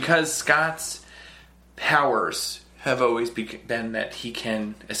 Because Scott's powers have always been that he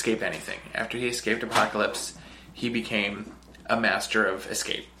can escape anything. After he escaped Apocalypse, he became a master of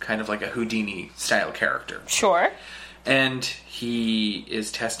escape, kind of like a Houdini-style character. Sure. And he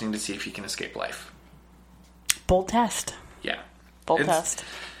is testing to see if he can escape life. Bold test. Yeah. Bold It's test.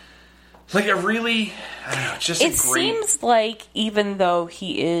 Like a really, I don't know, it's just It a great... seems like even though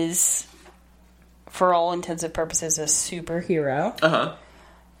he is, for all intents and purposes, a superhero, Uh-huh.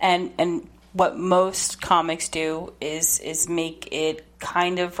 and what most comics do is make it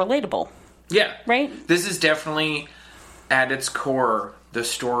kind of relatable. Yeah. Right? This is definitely, at its core, the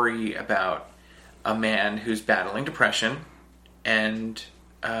story about a man who's battling depression and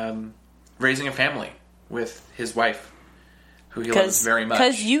raising a family with his wife, who he loves very much.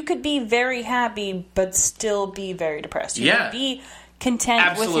 Because you could be very happy, but still be very depressed. You Yeah. could be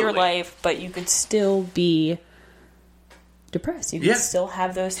content with your Absolutely. life, but you could still be depressed. You could Yeah. still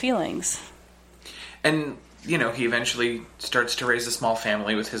have those feelings. And, he eventually starts to raise a small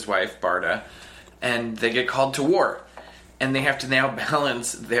family with his wife, Barda, and they get called to war. And they have to now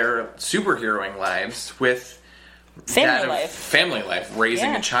balance their superheroing lives with family life,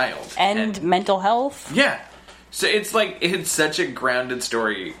 raising Yeah. a child. And mental health. Yeah. So it's such a grounded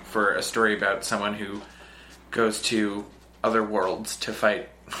story for a story about someone who goes to other worlds to fight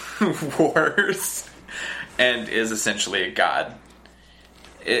wars and is essentially a god.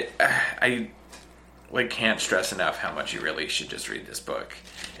 I can't stress enough how much you really should just read this book.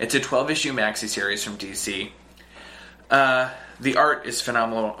 It's a 12-issue maxi series from DC. The art is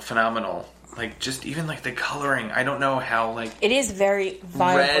phenomenal. Just even the coloring. I don't know how It is very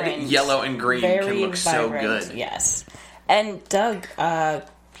vibrant. red, yellow, and green can look so good. Yes. And Doug,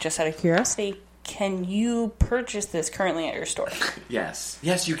 just out of curiosity, can you purchase this currently at your store? Yes,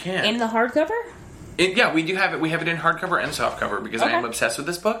 you can. In the hardcover? We do have it. We have it in hardcover and softcover because I Okay. am obsessed with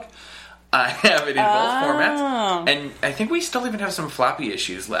this book. I have it in both formats, and I think we still even have some floppy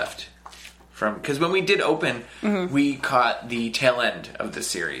issues left. because when we did open, we caught the tail end of the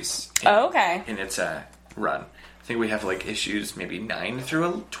series. Okay. In its run. I think we have like issues maybe 9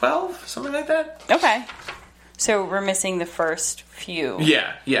 through 12, something like that. Okay. So we're missing the first few.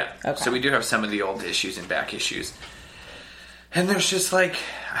 Yeah. Okay. So we do have some of the old issues and back issues. And there's just like,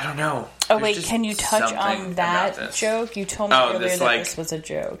 I don't know. Oh, wait, can you touch on that joke? You told me earlier that this was a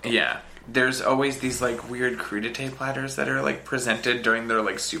joke. Yeah. There's always these like weird crudité platters that are like presented during their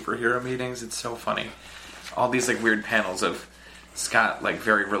like superhero meetings. It's so funny. All these like weird panels of Scott like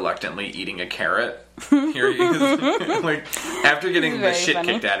very reluctantly eating a carrot. Here he is. Like after getting the shit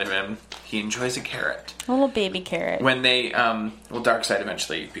kicked out of him, he enjoys a carrot. A little baby carrot. When they Darkseid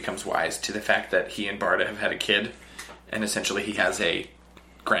eventually becomes wise to the fact that he and Barda have had a kid, and essentially he has a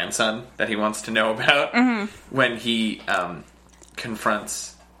grandson that he wants to know about. When he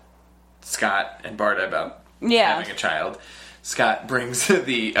confronts Scott and Barda about having a child, Scott brings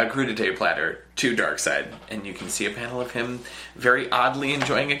the crudité platter to Darkseid, and you can see a panel of him very oddly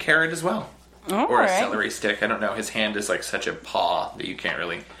enjoying a carrot as well. Or a celery stick. I don't know. His hand is like such a paw that you can't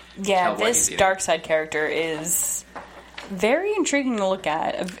really tell what this he's eating. Darkseid character is very intriguing to look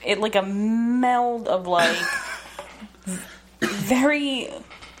at. It like a meld of like very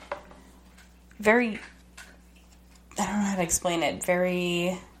I don't know how to explain it.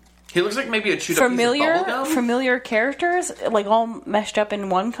 Very... He looks like maybe a chewed up piece of bubblegum. Familiar characters, like all meshed up in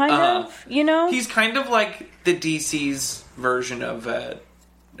one kind of, you know? He's kind of like the DC's version of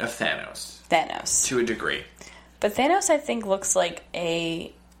Thanos. Thanos. To a degree. But Thanos, I think, looks like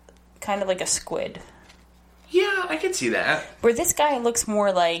a... kind of like a squid. Yeah, I can see that. Where this guy looks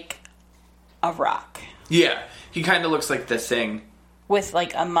more like a rock. Yeah, he kind of looks like the Thing. With,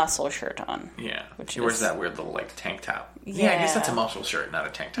 like, a muscle shirt on. Yeah. He wears that weird little, like, tank top. Yeah. I guess that's a muscle shirt, not a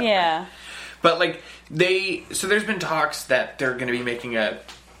tank top. Yeah. Right? But, like, so there's been talks that they're going to be making a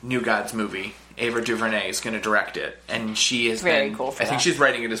New Gods movie. Ava DuVernay is going to direct it. And she is very cool for I think she's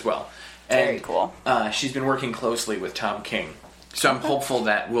writing it as well. Very cool. She's been working closely with Tom King. So I'm hopeful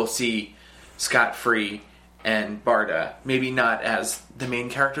that we'll see Scott Free and Barda, maybe not as the main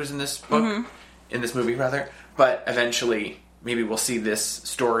characters in this book, in this movie, rather, but eventually... Maybe we'll see this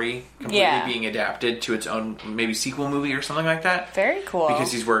story completely being adapted to its own, maybe sequel movie or something like that. Very cool.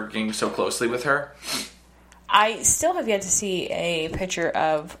 Because he's working so closely with her. I still have yet to see a picture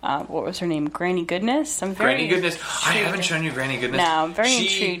of, what was her name? Granny Goodness? Granny Goodness? I haven't shown you Granny Goodness. No, I'm very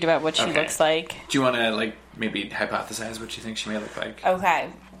intrigued about what she looks like. Do you want to, like, maybe hypothesize what you think she may look like?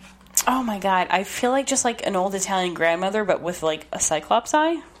 Okay. Oh my god, I feel like just like an old Italian grandmother, but with like a Cyclops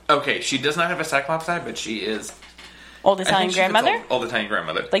eye. Okay, she does not have a Cyclops eye, but she is... Old Italian grandmother? Old Italian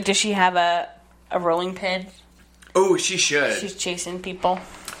grandmother. Like, does she have a rolling pin? Oh, she should. She's chasing people.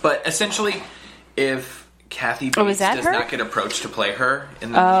 But essentially, if Kathy Bates does not get approached to play her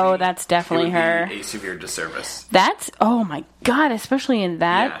in the movie, that's definitely her. Be a severe disservice. Oh my god, especially in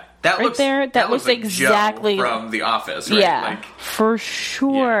that. That right looks, there. That looks like exactly Joe from The Office, right? Yeah, like, for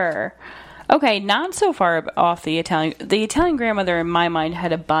sure. Yeah. Okay, not so far off the Italian. The Italian grandmother, in my mind,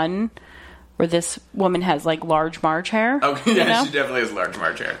 had a bun. Where this woman has, like, large March hair. Oh, yeah, you know? she definitely has large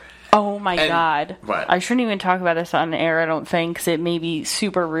March hair. Oh, my God. What? I shouldn't even talk about this on air, I don't think, because it may be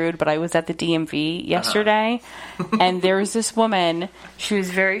super rude, but I was at the DMV yesterday, and there was this woman. She was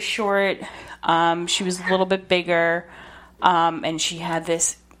very short. She was a little bit bigger, and she had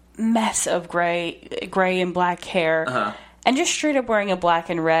this mess of gray and black hair, and just straight up wearing a black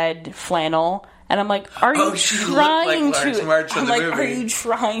and red flannel. And I'm like, are you trying to? I'm like, are you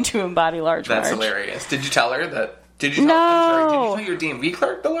trying to embody Large March? That's hilarious. Did you tell her that? Did you tell your DMV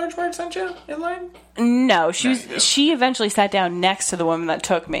clerk the Large March sent you in line? No, she eventually sat down next to the woman that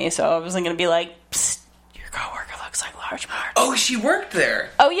took me, so I wasn't going to be like, psst, your coworker looks like Large March. Oh, she worked there.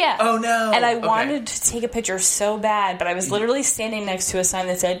 Oh yeah. Oh no. And I wanted to take a picture so bad, but I was literally standing next to a sign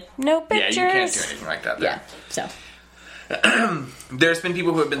that said no pictures. Yeah, you can't do anything like that there. Yeah. So. There's been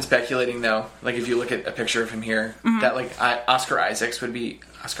people who have been speculating, though, like if you look at a picture of him here, that like Oscar Isaac would be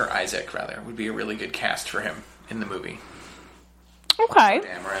a really good cast for him in the movie. Okay.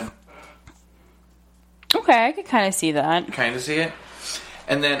 Dameron. Okay, I could kind of see that. Kind of see it.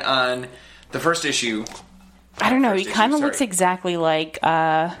 And then on the first issue, I don't know. He kind of looks exactly like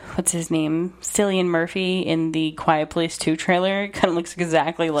what's his name, Cillian Murphy in the Quiet Place 2 trailer. Kind of looks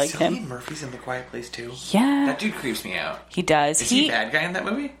exactly like him. Cillian Murphy's in the Quiet Place 2? Yeah, that dude creeps me out. He does. Is he a bad guy in that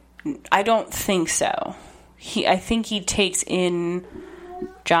movie? I don't think so. I think he takes in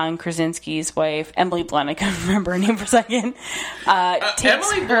John Krasinski's wife, Emily Blunt. I can't remember her name for a second. Takes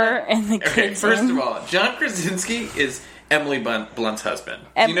Emily her and the kids. First of all, John Krasinski is Emily Blunt's husband.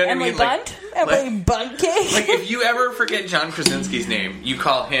 You know what Emily I mean? Blunt? Emily Blunt cake? Like, if you ever forget John Krasinski's name, you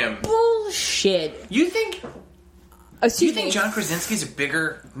call him. Bullshit. You think Excuse me. John Krasinski's a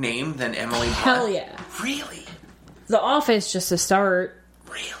bigger name than Emily Blunt? Hell yeah. Really? The Office, just to start.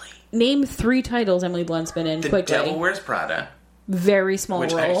 Really? Name 3 titles Emily Blunt's been in The quickly. Devil Wears Prada. Very small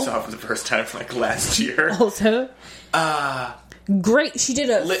Which role. I saw for the first time like last year. Also. Great. She did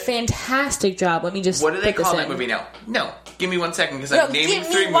a fantastic job. Let me just What do they put call this that in. movie now? No. Give me 1 second because No, I'm naming give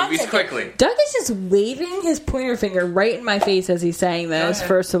me 3 1 movies second. quickly. Doug is just waving his pointer finger right in my face as he's saying this, ahead.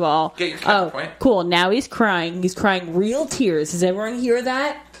 first of all. Get your counterpoint. Cool. Now he's crying. He's crying real tears. Does everyone hear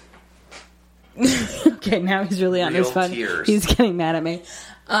that? Okay, now he's really on Real his phone. tears. He's getting mad at me.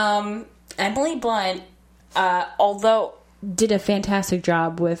 Emily Blunt, although did a fantastic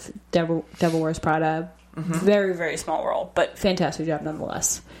job with Devil Wears Prada. Very, very small role. But fantastic job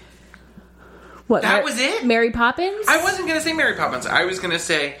nonetheless. What? That was it? Mary Poppins? I wasn't going to say Mary Poppins. I was going to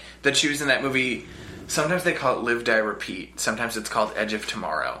say that she was in that movie. Sometimes they call it Live, Die, Repeat. Sometimes it's called Edge of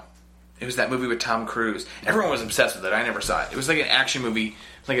Tomorrow. It was that movie with Tom Cruise. Everyone was obsessed with it. I never saw it. It was like an action movie,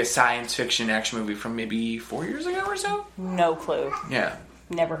 like a science fiction action movie from maybe 4 years ago or so. No clue. Yeah.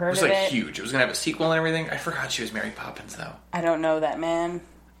 Never heard It was of like it. huge. It was going to have a sequel and everything. I forgot she was Mary Poppins, though. I don't know that man.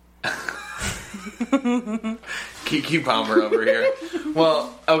 Kiki Palmer over here.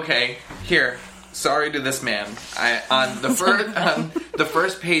 Well, okay. Here. Sorry to this man. On the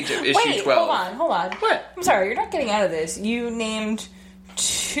first page of issue Wait, 12. hold on. What? I'm sorry, you're not getting out of this. You named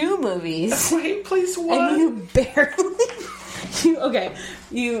 2 movies. Wait, please, what? And you barely...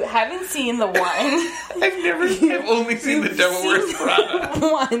 You haven't seen the one. I've only seen The Devil Wears Prada.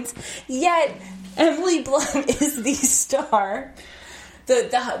 Once. Yet, Emily Blunt is the star.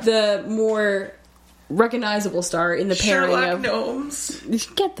 the more recognizable star in the pairing Sherlock of... Gnomes.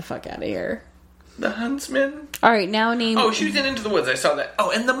 Get the fuck out of here. The Huntsman. All right, now name... Oh, she was in Into the Woods. I saw that.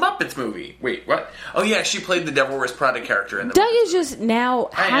 Oh, and the Muppets movie. Wait, what? Oh, yeah, she played the Devil Wears Prada character in the Doug Muppets is just now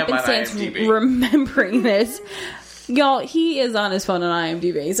I am on happenstance IMDb. remembering this. Y'all, he is on his phone on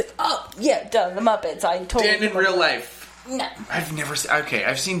IMDb. He's like, Oh, yeah, duh, the Muppets. I totally... And in real life. No. I've never seen... Okay,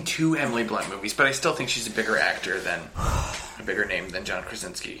 I've seen 2 Emily Blunt movies, but I still think she's a bigger actor than... a bigger name than John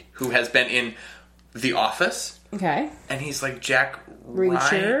Krasinski, who has been in The Office. okay. And he's like Jack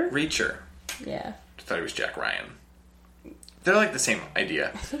Reacher? Reacher. Yeah. I thought he was Jack Ryan. They're like the same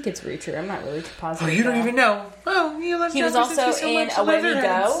idea. I think it's Reacher. I'm not really too positive. Oh, you don't even know. Oh, you love He John was also Krasinski so in much. Away We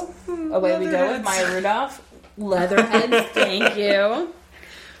Leatherheads. Go. Away We Go with Leatherheads. Maya Rudolph. Leatherheads, thank you.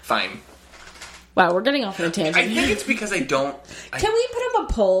 Fine. Wow, we're getting off on a tangent. I think it's because I don't... Can we put up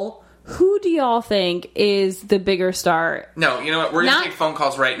a poll? Who do y'all think is the bigger star? No, you know what? We're going Not- to take phone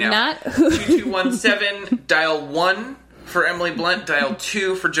calls right now. Not who... 2217, dial 1 for Emily Blunt, dial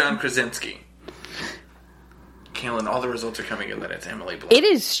 2 for John Krasinski. Kaylin, all the results are coming in that it's Emily Blunt. It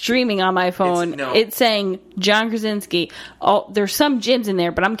is streaming on my phone. It's saying John Krasinski. There's some Jims in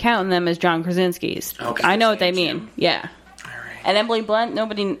there, but I'm counting them as John Krasinski's. Okay, I know the what they same mean. Jim. Yeah. All right. And Emily Blunt,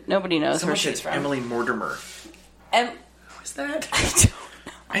 nobody knows Someone where she's said from. Emily Mortimer. Em- Who is that? I don't know.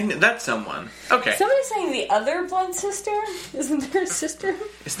 I know, that's someone. Okay. Somebody's saying the other Blunt sister? Isn't there a sister?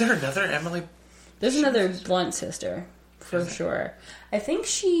 Is there another Emily? There's another Blunt sister, for sure. I think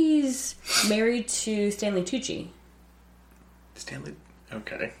she's married to Stanley Tucci. Stanley.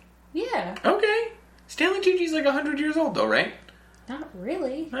 Okay. Yeah. Okay. Stanley Tucci's like 100 years old, though, right? Not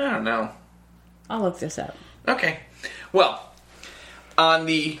really. I don't know. I'll look this up. Okay. Well, on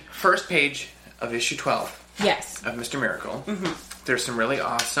the first page of issue 12 Yes. of Mr. Miracle, there's some really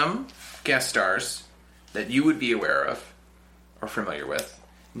awesome guest stars that you would be aware of or familiar with.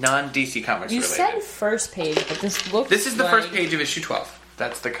 Non-DC Comics You related. said first page, but this looks This is the like... first page of issue 12.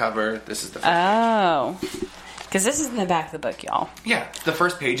 That's the cover. This is the first Oh. Because this is in the back of the book, y'all. Yeah, the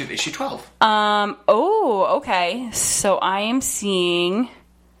first page of issue 12. Oh, okay. So I am seeing...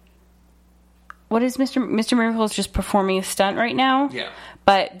 What is Mr. Miracle is just performing a stunt right now? Yeah.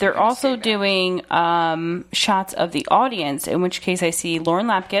 But they're also see that. doing shots of the audience, in which case I see Lauren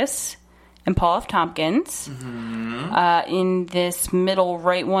Lapkus and Paul F. Tompkins. In this middle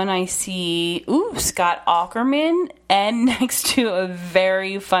right one, I see, Scott Aukerman, and next to a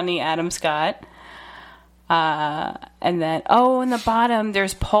very funny Adam Scott. And then, in the bottom,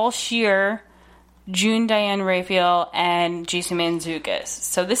 there's Paul Scheer, June Diane Raphael, and Jason Mantzoukas.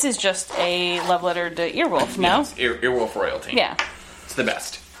 So this is just a love letter to Earwolf, no? Yes, Earwolf royalty. Yeah. It's the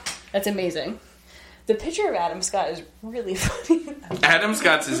best. That's amazing. The picture of Adam Scott is really funny. Adam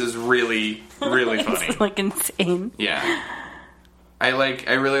Scott's is really, really funny. It's like insane. Yeah. I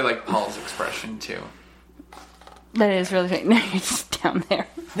really like Paul's expression too. That is really funny. Now you're just down there.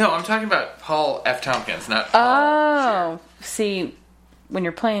 No, I'm talking about Paul F. Tompkins, not Paul. Oh, see, when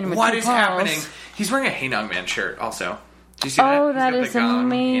you're playing with What two is Pauls- happening? He's wearing a Hey Nong Man shirt, also. Do you see that? Oh, He's that got the is gong, Hey Nong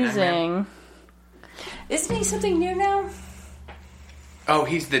Man. amazing. Isn't he something new now? Oh,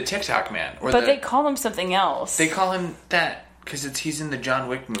 he's the TikTok man. Or But they call him something else. They call him that because he's in the John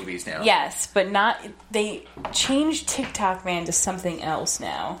Wick movies now. Yes, but not. They changed TikTok Man to something else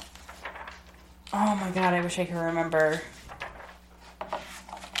now. Oh my god, I wish I could remember.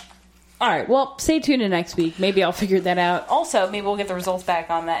 All right, well, stay tuned to next week. Maybe I'll figure that out. Also, maybe we'll get the results back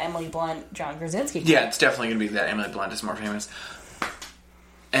on that Emily Blunt, John Krasinski. Yeah, it's definitely going to be that Emily Blunt is more famous.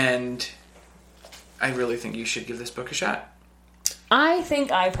 And I really think you should give this book a shot. I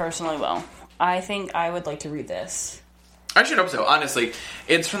think I personally will. I think I would like to read this. I should hope so, honestly.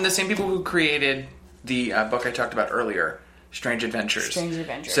 It's from the same people who created the book I talked about earlier, Strange Adventures. Strange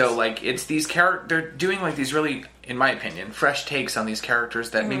Adventures. So, like, it's these they're doing, like, these really, in my opinion, fresh takes on these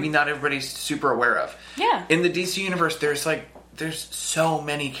characters that maybe not everybody's super aware of. Yeah. In the DC universe, there's so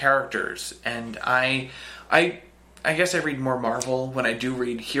many characters, and I guess I read more Marvel when I do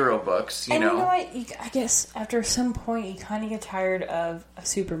read hero books, you and know? you know what? I guess after some point, you kind of get tired of a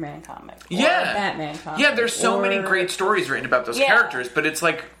Superman comic. Or Yeah. a Batman comic. Yeah, there's so many or- great stories written about those Yeah. characters, but it's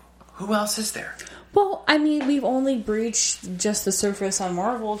like, who else is there? Well, I mean, we've only breached just the surface on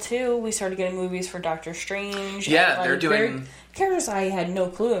Marvel, too. We started getting movies for Doctor Strange. Yeah, and, they're doing... characters I had no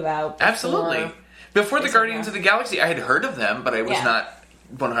clue about. Absolutely. Before the Is Guardians it of the Galaxy, I had heard of them, but I was Yeah. not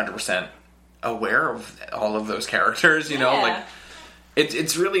 100% aware of all of those characters, you know? Yeah. Like,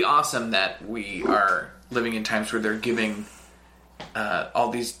 it's really awesome that we are living in times where they're giving all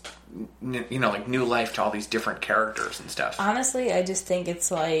these, you know, like, new life to all these different characters and stuff. Honestly, I just think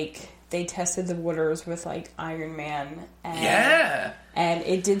it's like they tested the waters with, like, Iron Man. And, Yeah. And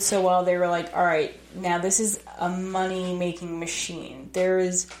it did so well, they were like, all right, now this is a money-making machine. There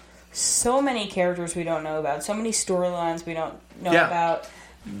is so many characters we don't know about, so many storylines we don't know Yeah. about.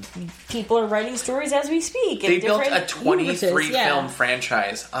 People are writing stories as we speak. They in built a different 23 universes, yeah. film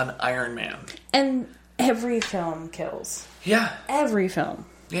franchise on Iron Man. And Every film kills. Yeah. every film.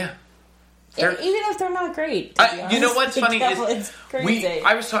 Yeah. Even if they're not great. To be You know honest. what's funny It's is crazy.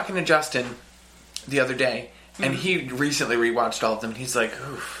 I was talking to Justin the other day, and he recently rewatched all of them. And he's like,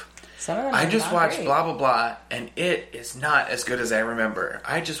 "Oof, Some of them I are just not watched great. blah blah blah, and it is not as good as I remember.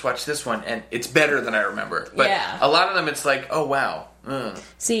 I just watched this one, and it's better than I remember. But Yeah. a lot of them, it's like, oh wow,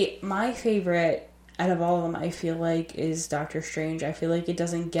 See, my favorite out of all of them, I feel like, is Doctor Strange. I feel like it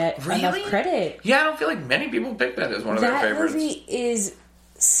doesn't get enough Really? credit. yeah. I don't feel like many people pick that as one of their That favorites. movie is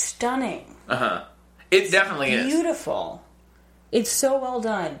stunning. It definitely is. Beautiful. It's so well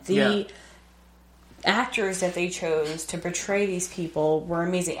done. The Yeah. actors that they chose to portray these people were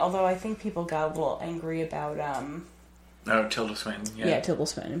amazing. Although I think people got a little angry about Oh, Tilda Swinton. Yeah. Tilda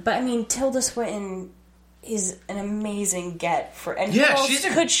Swinton. but I mean Tilda Swinton is an amazing get for and Yeah, who else she's a-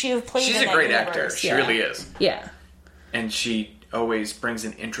 could she have played She's in a that great universe? actor. She Yeah. really is. Yeah. And she always brings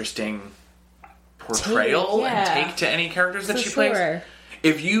an interesting portrayal Take, and yeah. take to any characters that For she sure. plays.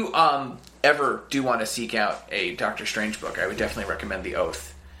 If you ever do want to seek out a Doctor Strange book, I would definitely recommend The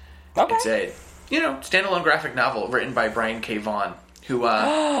Oath. Okay. It's a standalone graphic novel written by Brian K. Vaughan, who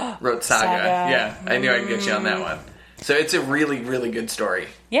wrote Saga. Saga. Yeah, I knew I'd get you on that one. So it's a really, really good story.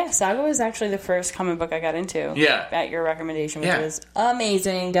 Yeah, Saga was actually the first comic book I got into. Yeah. At your recommendation, which Yeah. was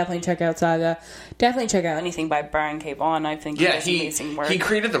amazing. Definitely check out Saga. Definitely check out anything by Brian K. Vaughan. I think he Yeah, does amazing work. he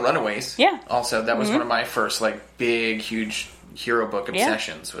created The Runaways. Yeah. Also, that was one of my first big, huge hero book Yeah.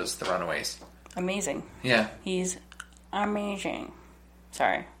 obsessions was The Runaways. Amazing. Yeah. He's amazing.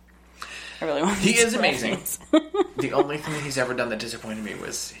 Sorry. I really want He to is amazing. The only thing that he's ever done that disappointed me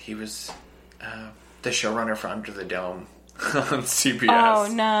was he was the showrunner for Under the Dome on CBS. Oh,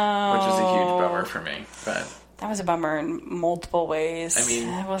 no. Which was a huge bummer for me. But That was a bummer in multiple ways. I mean,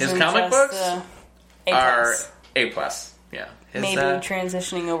 It his wasn't comic just, books A+. are A+. Yeah. His, Maybe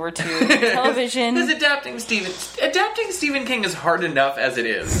transitioning over to television. his adapting Stephen King is hard enough as it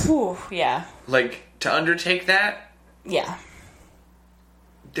is. Whew, yeah. Like, to undertake that, Yeah.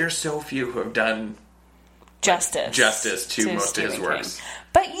 there's so few who have done Justice to most of Stephen his King. works.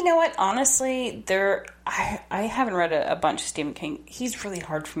 But you know what? Honestly, I haven't read a bunch of Stephen King. He's really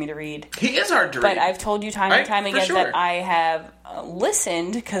hard for me to read. He is hard to read. But I've told you time and time For again sure. that I have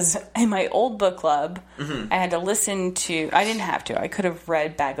listened, because in my old book club, Mm-hmm. I had to listen to... I didn't have to. I could have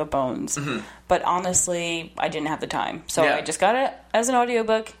read Bag of Bones. But honestly, I didn't have the time. So Mm-hmm. Yeah. I just got it as an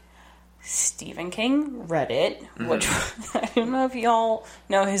audiobook. Stephen King read it, Mm-hmm. which I don't know if y'all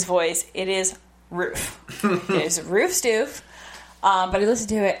know his voice. It is Roof. It is Roof Stoof. But I listened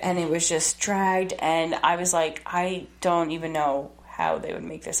to it, and it was just dragged, and I was like, I don't even know how they would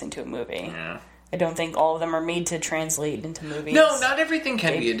make this into a movie. Yeah. I don't think all of them are made to translate into movies. No, not everything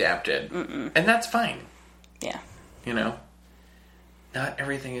can be adapted. And that's fine. Yeah. You know? Not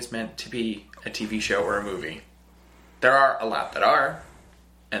everything is meant to be a TV show or a movie. There are a lot that are,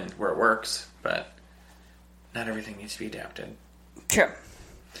 and where it works, but not everything needs to be adapted. True.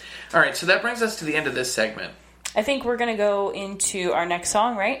 All right, so that brings us to the end of this segment. I think we're going to go into our next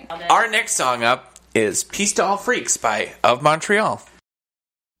song, right? Our next song up is Peace to All Freaks by Of Montreal.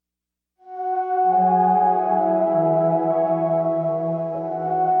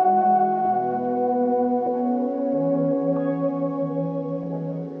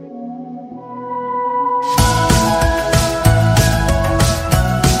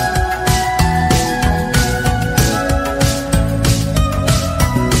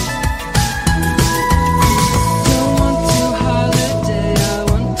 Holiday, I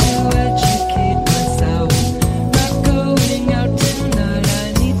want to educate myself. Not going out tonight.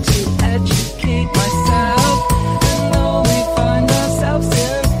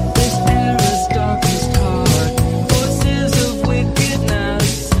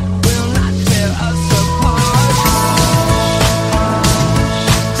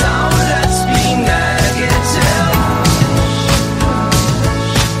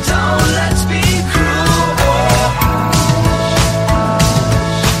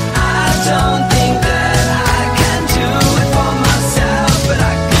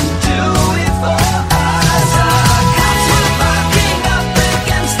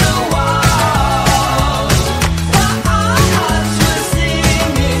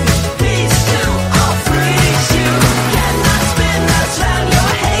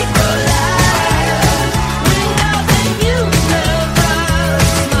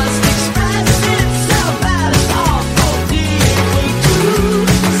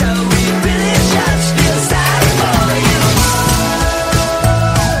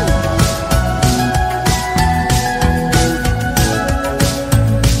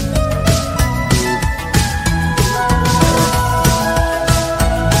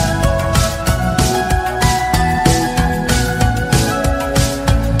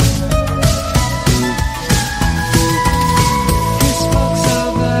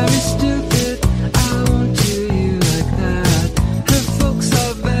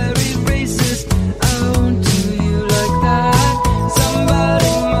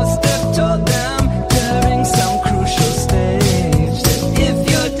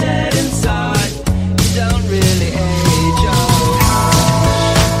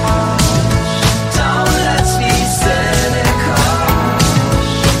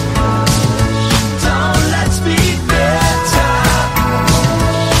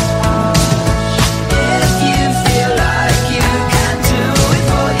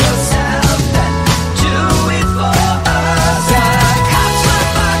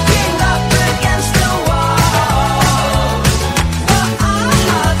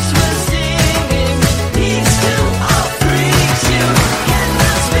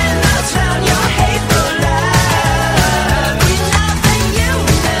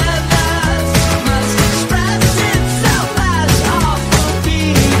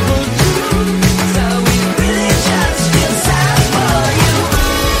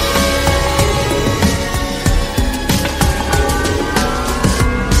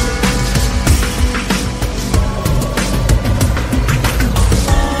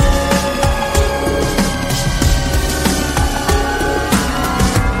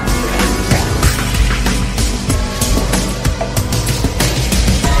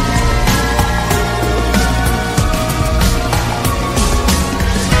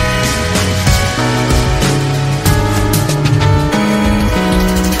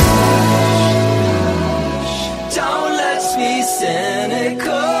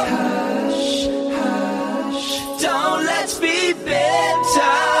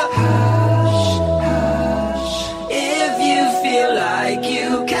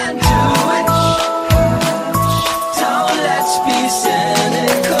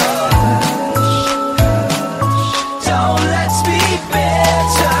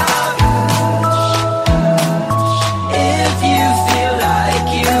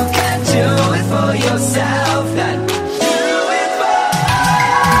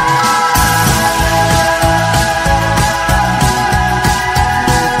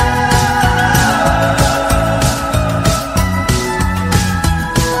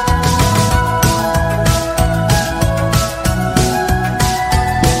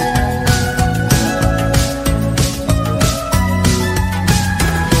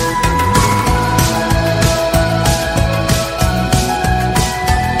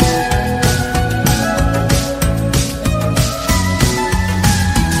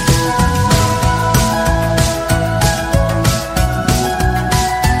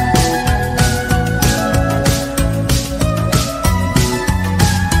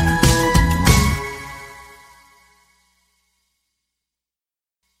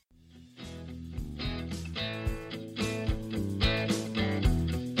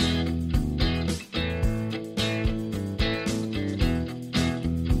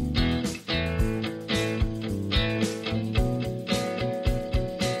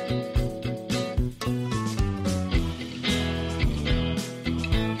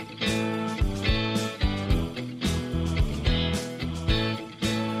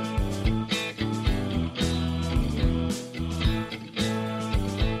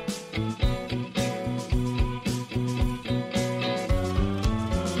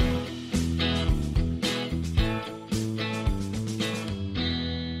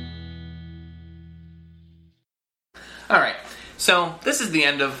 All right. So this is the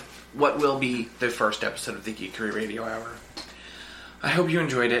end of what will be the first episode of the Geekery Radio Hour. I hope you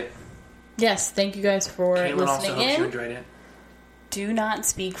enjoyed it. Yes, thank you guys for Caitlin also listening hopes you in. enjoyed it. Do not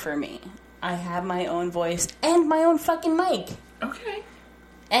speak for me. I have my own voice and my own fucking mic. Okay.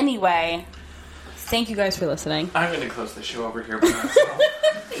 Anyway, Thank you guys for listening. I'm going to close the show over here by myself.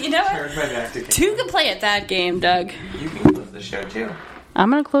 you know what? Turn my back to Caitlin. Two can play at that game, Doug. You can close the show too. I'm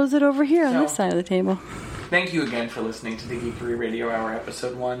going to close it over here on So- this side of the table. Thank you again for listening to the Geekery Radio Hour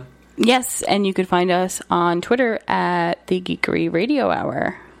Episode 1. Yes, and you could find us on Twitter at the Geekery Radio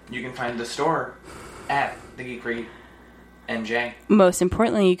Hour. You can find the store at the Geekery NJ. Most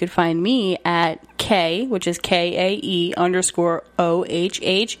importantly, you could find me at K, which is KAE_OHHH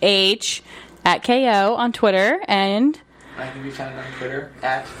at KO on Twitter, and I can be found on Twitter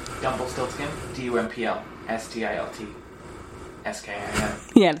at Dumplestiltskin, DUMPLSTILTSKIN.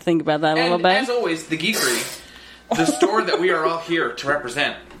 you had to think about that a little And bit. as always, the Geekery, the store that we are all here to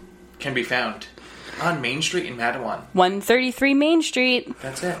represent, can be found on Main Street in Matawan. 133 Main Street.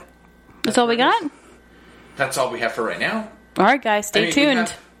 That's it. That's all we where it got? is. That's all we have for right now. All right, guys, stay I mean, we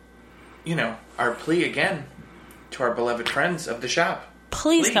tuned. have, our plea again to our beloved friends of the shop.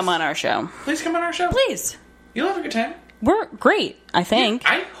 Please please. come on our show. Please come on our show. Please. You'll have a good time. We're great, I think.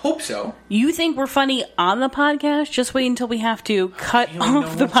 I hope so. You think we're funny on the podcast? Just wait until we have to cut You know, off the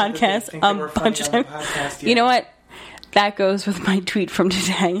most of the podcast think a that we're funny bunch of on the times. podcast, You yeah. know what? That goes with my tweet from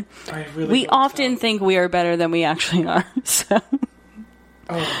today. I really We hope often so. think we are better than we actually are. So,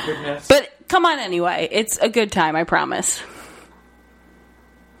 Oh, goodness. but come on anyway. It's a good time, I promise.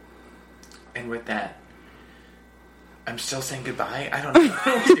 And with that, I'm still saying goodbye. I don't know what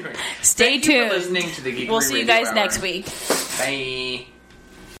I'm doing. Stay Thank you tuned. for listening to the Geekery We'll see you Radio guys Hour. next week. Bye.